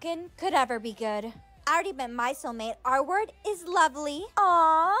word broken could ever be good. I already met my soulmate. Our word is lovely.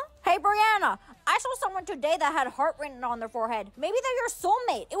 Aww. Hey, Brianna, I saw someone today that had heart written on their forehead. Maybe they're your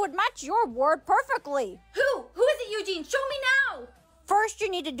soulmate. It would match your word perfectly. Who? Who is it, Eugene? Show me now. First,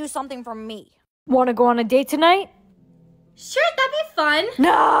 you need to do something for me. Wanna go on a date tonight? Sure, that'd be fun.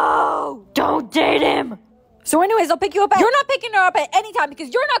 No! Don't date him! So anyways, I'll pick you up at... You're not picking her up at any time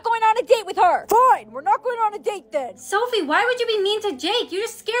because you're not going on a date with her. Fine, we're not going on a date then. Sophie, why would you be mean to Jake? You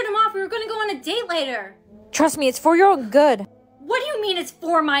just scared him off. We were going to go on a date later. Trust me, it's for your own good. What do you mean it's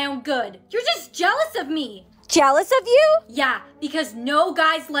for my own good? You're just jealous of me. Jealous of you? Yeah, because no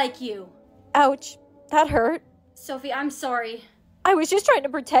guys like you. Ouch, that hurt. Sophie, I'm sorry. I was just trying to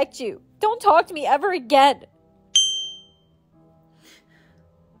protect you. Don't talk to me ever again.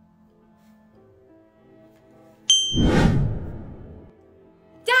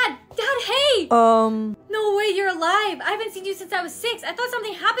 Dad, hey! No way, you're alive. I haven't seen you since I was 6. I thought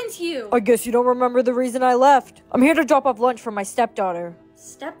something happened to you. I guess you don't remember the reason I left. I'm here to drop off lunch for my stepdaughter.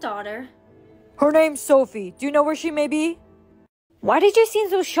 Stepdaughter? Her name's Sophie. Do you know where she may be? Why did you seem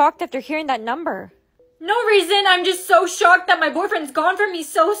so shocked after hearing that number? No reason. I'm just so shocked that my boyfriend's gone from me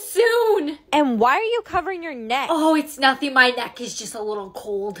so soon. And why are you covering your neck? Oh, it's nothing. My neck is just a little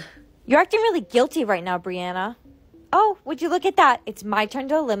cold. You're acting really guilty right now, Brianna. Oh, would you look at that? It's my turn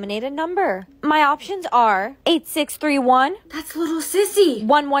to eliminate a number. My options are 8631. That's little sissy.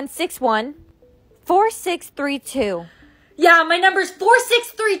 1161. 4632. Yeah, my number's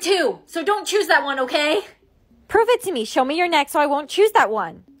 4632. So don't choose that one, okay? Prove it to me. Show me your neck so I won't choose that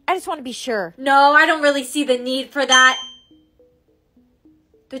one. I just want to be sure. No, I don't really see the need for that.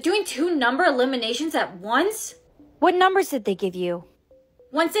 They're doing 2 number eliminations at once? What numbers did they give you?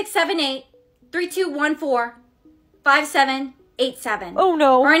 1678, 3214, 5787. Oh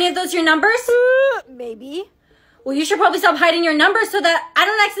no. Are any of those your numbers? Maybe. Well, you should probably stop hiding your numbers so that I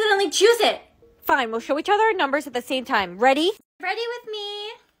don't accidentally choose it. Fine, we'll show each other our numbers at the same time. Ready? Ready with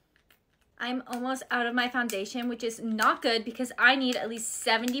me. I'm almost out of my foundation, which is not good because I need at least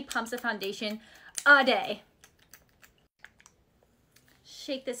 70 pumps of foundation a day.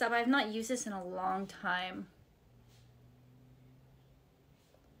 Shake this up. I have not used this in a long time.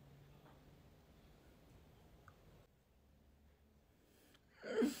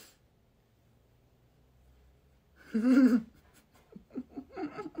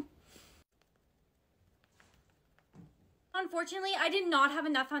 Unfortunately, I did not have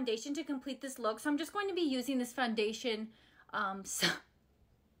enough foundation to complete this look, so I'm just going to be using this foundation.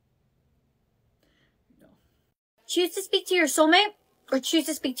 Choose to speak to your soulmate or choose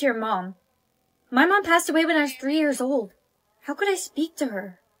to speak to your mom. My mom passed away when I was 3 years old. How could I speak to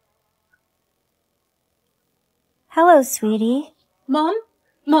her? Hello, sweetie. Mom?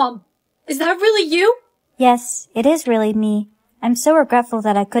 Mom, is that really you? Yes, it is really me. I'm so regretful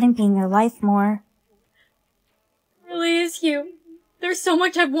that I couldn't be in your life more. It really is you. There's so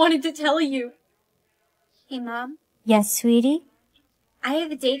much I've wanted to tell you. Hey, Mom. Yes, sweetie? I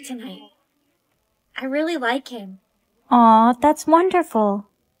have a date tonight. I really like him. Aw, that's wonderful.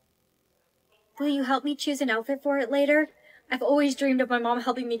 Will you help me choose an outfit for it later? I've always dreamed of my mom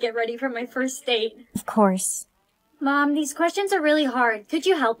helping me get ready for my first date. Of course. Mom, these questions are really hard. Could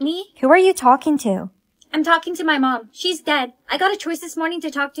you help me? Who are you talking to? I'm talking to my mom. She's dead. I got a choice this morning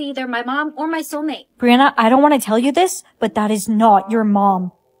to talk to either my mom or my soulmate. Brianna, I don't want to tell you this, but that is not your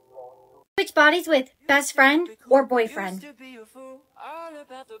mom. Switch bodies with best friend or boyfriend.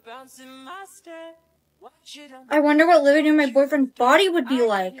 I wonder what living in my boyfriend's body would be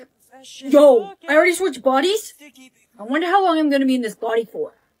like. Yo, I already switched bodies? I wonder how long I'm gonna be in this body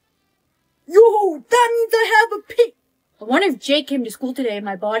for. Yo, that means I have a pig. I wonder if Jake came to school today in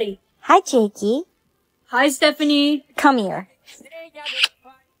my body. Hi, Jakey. Hi, Stephanie. Come here.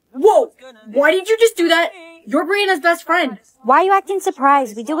 Whoa! Why did you just do that? You're Brianna's best friend. Why are you acting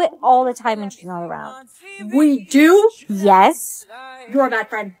surprised? We do it all the time when she's not around. We do? Yes. You're a bad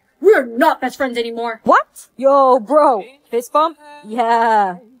friend. We're not best friends anymore. What? Yo, bro. Fist bump?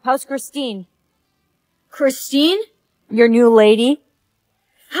 Yeah. How's Christine? Christine? Your new lady?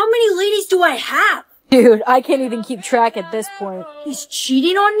 How many ladies do I have? Dude, I can't even keep track at this point. He's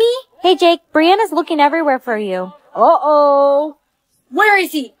cheating on me? Hey, Jake, Brianna's looking everywhere for you. Uh-oh. Where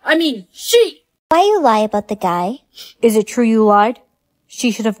is he? I mean, she! Why you lie about the guy? Is it true you lied? She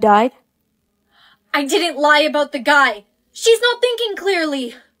should have died? I didn't lie about the guy. She's not thinking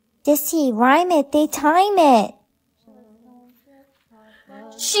clearly. Sissy, rhyme it. They time it.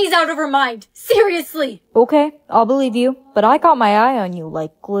 She's out of her mind. Seriously. Okay, I'll believe you. But I got my eye on you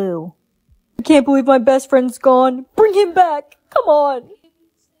like glue. I can't believe my best friend's gone. Bring him back. Come on.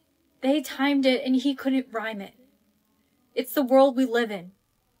 They timed it and he couldn't rhyme it. It's the world we live in.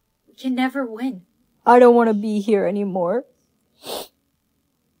 We can never win. I don't want to be here anymore.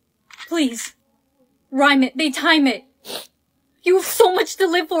 Please. Rhyme it. They time it. You have so much to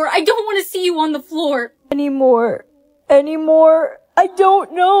live for. I don't want to see you on the floor. Anymore. I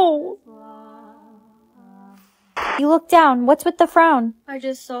don't know. You look down. What's with the frown? I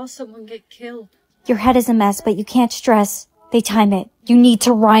just saw someone get killed. Your head is a mess, but you can't stress. They time it. You need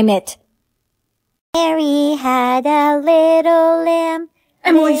to rhyme it. Mary had a little lamb.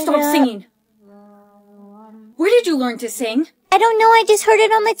 Emily, stop singing. Where did you learn to sing? I don't know. I just heard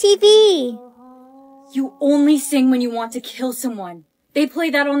it on the TV. You only sing when you want to kill someone. They play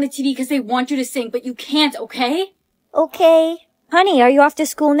that on the TV because they want you to sing, but you can't, okay? Okay. Honey, are you off to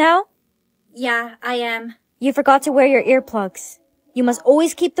school now? Yeah, I am. You forgot to wear your earplugs. You must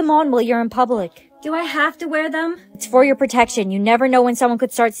always keep them on while you're in public. Do I have to wear them? It's for your protection. You never know when someone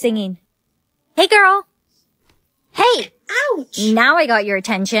could start singing. Hey, girl. Hey! Ouch! Now I got your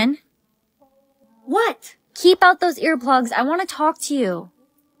attention. What? Keep out those earplugs. I want to talk to you.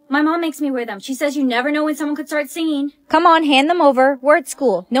 My mom makes me wear them. She says you never know when someone could start singing. Come on, hand them over. We're at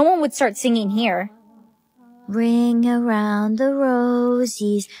school. No one would start singing here. Ring around the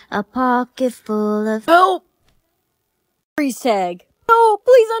rosies, a pocket full of... Help! Freeze tag. No,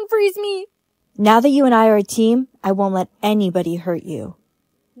 please unfreeze me. Now that you and I are a team, I won't let anybody hurt you.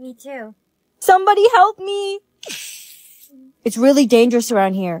 Me too. Somebody help me! It's really dangerous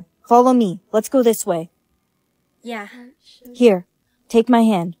around here. Follow me. Let's go this way. Yeah. Here, take my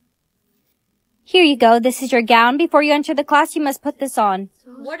hand. Here you go. This is your gown. Before you enter the class, you must put this on.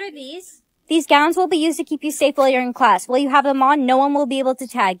 What are these? These gowns will be used to keep you safe while you're in class. While you have them on, no one will be able to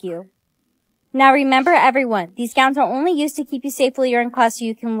tag you. Now remember, everyone, these gowns are only used to keep you safe while you're in class so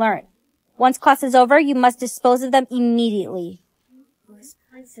you can learn. Once class is over, you must dispose of them immediately. This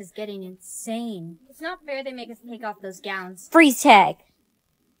place is getting insane. It's not fair they make us take off those gowns. Freeze tag.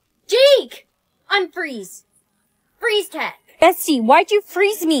 Jake! Unfreeze. Freeze tag. Bessie, why'd you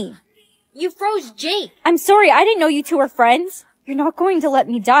freeze me? You froze Jake. I'm sorry, I didn't know you two were friends. You're not going to let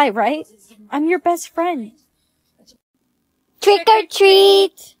me die, right? I'm your best friend. Trick or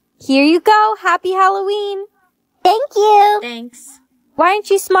treat! Here you go. Happy Halloween. Thank you. Thanks. Why aren't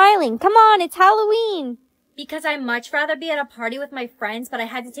you smiling? Come on, it's Halloween. Because I'd much rather be at a party with my friends, but I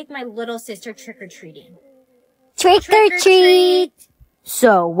had to take my little sister trick-or-treating. Trick or treat!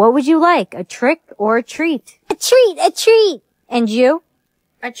 So, what would you like? A trick or a treat? A treat! And you?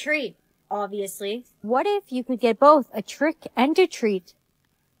 A treat, obviously. What if you could get both, a trick and a treat?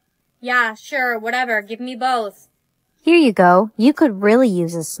 Yeah, sure, whatever. Give me both. Here you go. You could really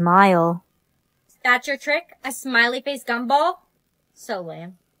use a smile. That's your trick? A smiley face gumball? So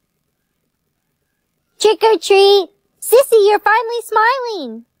lame. Trick or treat! Sissy, you're finally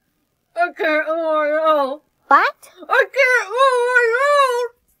smiling! I can't, oh, What? I can't,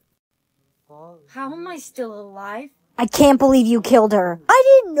 oh, How am I still alive? I can't believe you killed her.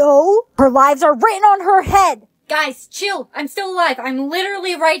 I didn't know. Her lives are written on her head. Guys, chill. I'm still alive. I'm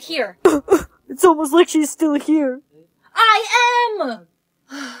literally right here. It's almost like she's still here. I am!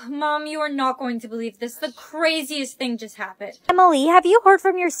 Mom, you are not going to believe this. The craziest thing just happened. Emily, have you heard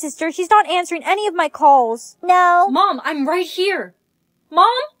from your sister? She's not answering any of my calls. No. Mom, I'm right here. Mom?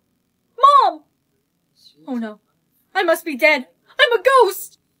 Mom! Oh no. I must be dead. I'm a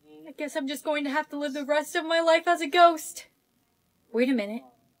ghost! I guess I'm just going to have to live the rest of my life as a ghost. Wait a minute.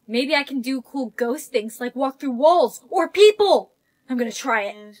 Maybe I can do cool ghost things like walk through walls or people. I'm gonna try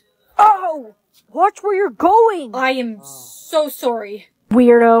it. Oh! Watch where you're going! I am so sorry.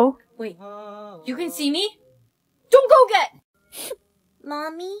 Weirdo. Wait, you can see me? Don't go get!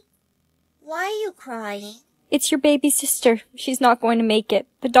 Mommy, why are you crying? It's your baby sister. She's not going to make it.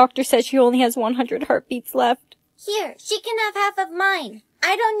 The doctor says she only has 100 heartbeats left. Here, she can have half of mine.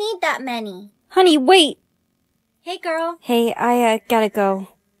 I don't need that many. Honey, wait! Hey, girl. Hey, I gotta go.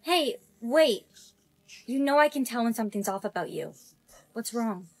 Hey, wait. You know I can tell when something's off about you. What's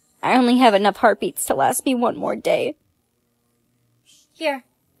wrong? I only have enough heartbeats to last me one more day. Here,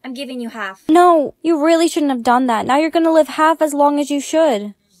 I'm giving you half. No, you really shouldn't have done that. Now you're gonna live half as long as you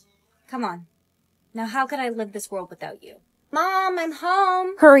should. Come on. Now how could I live this world without you? Mom, I'm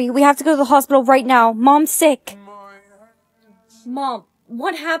home. Hurry, we have to go to the hospital right now. Mom's sick. Mom,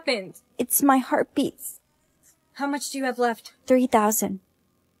 what happened? It's my heartbeats. How much do you have left? 3,000.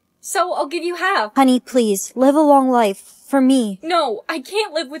 So I'll give you half. Honey, please, live a long life. For me. No, I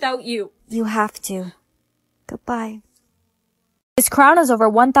can't live without you. You have to. Goodbye. This crown is over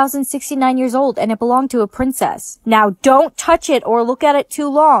 1,069 years old and it belonged to a princess. Now don't touch it or look at it too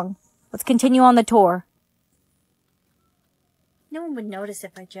long. Let's continue on the tour. No one would notice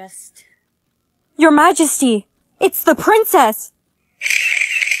if I just... Your Majesty! It's the princess!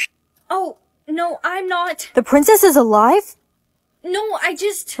 Oh, no, I'm not. The princess is alive? No, I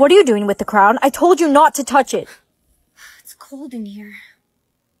just... What are you doing with the crown? I told you not to touch it. It's cold in here.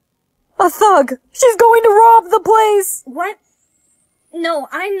 A thug! She's going to rob the place! What? No,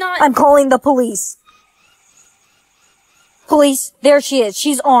 I'm not... I'm calling the police. Police, there she is.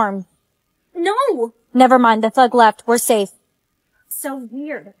 She's armed. No! Never mind, the thug left. We're safe. So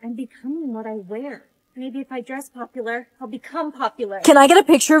weird. I'm becoming what I wear. Maybe if I dress popular, I'll become popular. Can I get a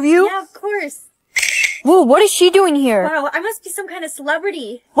picture of you? Yeah, of course. Whoa, what is she doing here? Wow, I must be some kind of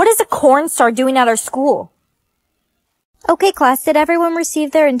celebrity. What is a corn star doing at our school? Okay, class, did everyone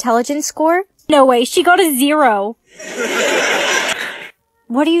receive their intelligence score? No way, she got a 0.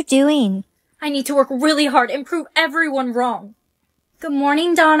 What are you doing? I need to work really hard and prove everyone wrong. Good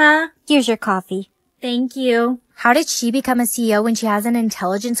morning, Donna. Here's your coffee. Thank you. How did she become a CEO when she has an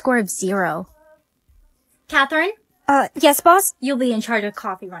intelligence score of 0? Catherine? Yes, boss? You'll be in charge of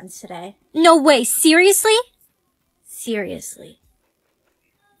coffee runs today. No way, seriously? Seriously.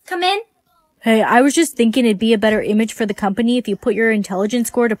 Come in. Hey, I was just thinking it'd be a better image for the company if you put your intelligence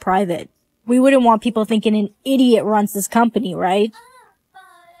score to private. We wouldn't want people thinking an idiot runs this company, right?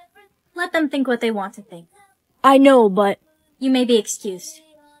 Let them think what they want to think. I know, but... You may be excused.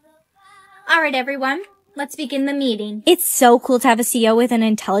 Alright, everyone. Let's begin the meeting. It's so cool to have a CEO with an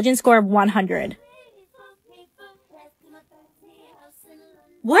intelligence score of 100.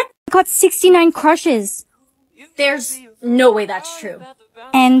 What? I got 69 crushes. There's no way that's true.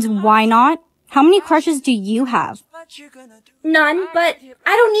 And why not? How many crushes do you have? None, but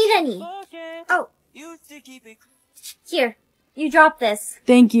I don't need any. Oh. Here, you drop this.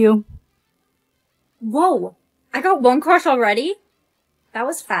 Thank you. Whoa, I got 1 crush already? That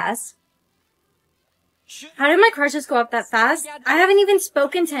was fast. How did my crushes go up that fast? I haven't even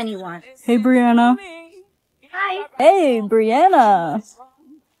spoken to anyone. Hey, Brianna. Hi. Hey, Brianna.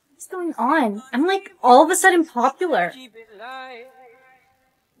 What's going on? I'm like all of a sudden popular.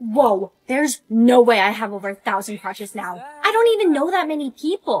 Whoa, there's no way I have over 1,000 crushes now. I don't even know that many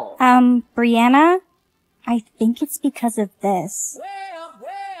people. Brianna? I think it's because of this.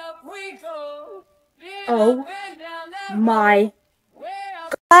 Oh my.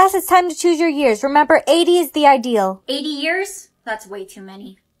 Class, it's time to choose your years. Remember, 80 is the ideal. 80 years? That's way too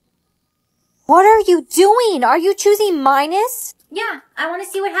many. What are you doing? Are you choosing minus? Yeah, I want to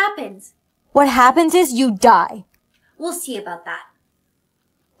see what happens. What happens is you die. We'll see about that.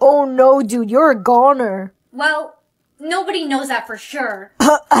 Oh no, dude, you're a goner. Well, nobody knows that for sure.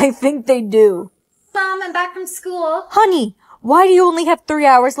 I think they do. Mom, I'm back from school. Honey, why do you only have 3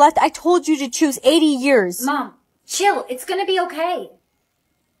 hours left? I told you to choose 80 years. Mom, chill. It's gonna be okay.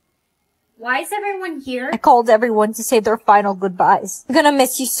 Why is everyone here? I called everyone to say their final goodbyes. I'm gonna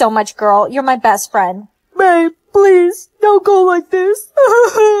miss you so much, girl. You're my best friend. Babe, please, don't go like this.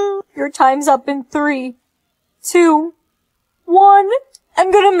 Your time's up in 3, 2, 1.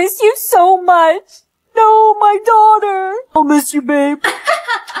 I'm gonna miss you so much. No, my daughter. I'll miss you, babe.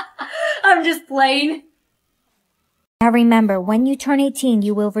 I'm just playing. Now remember, when you turn 18,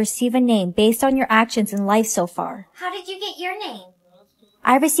 you will receive a name based on your actions in life so far. How did you get your name?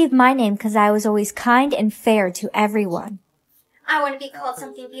 I received my name because I was always kind and fair to everyone. I want to be called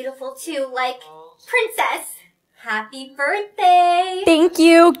something beautiful too, like Princess. Happy birthday! Thank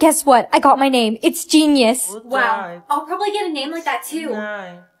you. Guess what? I got my name. It's genius. Wow, I'll probably get a name like that too.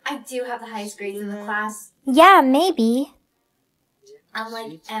 I do have the highest grades in the class. Yeah, maybe.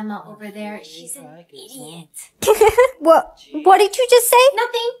 Unlike Emma over there, she's an idiot. What did you just say?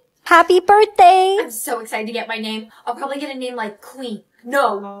 Nothing. Happy birthday. I'm so excited to get my name. I'll probably get a name like Queen.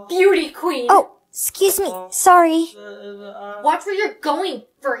 No, Beauty Queen. Oh, excuse me. Sorry. Watch where you're going,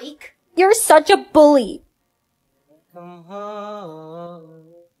 freak. You're such a bully. No,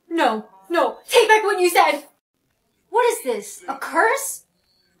 take back what you said. What is this? A curse?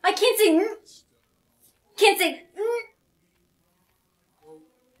 I can't say Can't say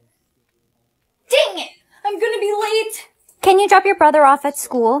Dang it! I'm gonna be late. Can you drop your brother off at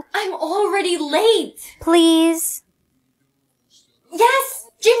school? I'm already late. Please. Yes!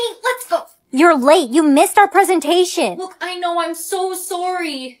 Jimmy, let's go. You're late. You missed our presentation. Look, I know, I'm so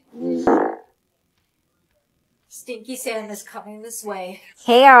sorry. Stinky Sam is coming this way.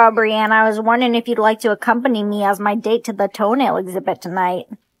 Hey, Brianna, I was wondering if you'd like to accompany me as my date to the toenail exhibit tonight.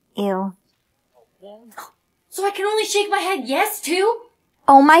 Ew. So I can only shake my head yes to?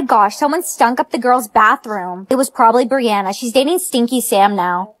 Oh my gosh, someone stunk up the girl's bathroom. It was probably Brianna. She's dating Stinky Sam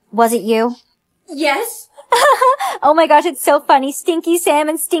now. Was it you? Yes. Oh my gosh, it's so funny. Stinky Sam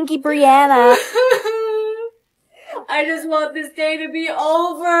and Stinky Brianna. I just want this day to be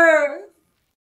over.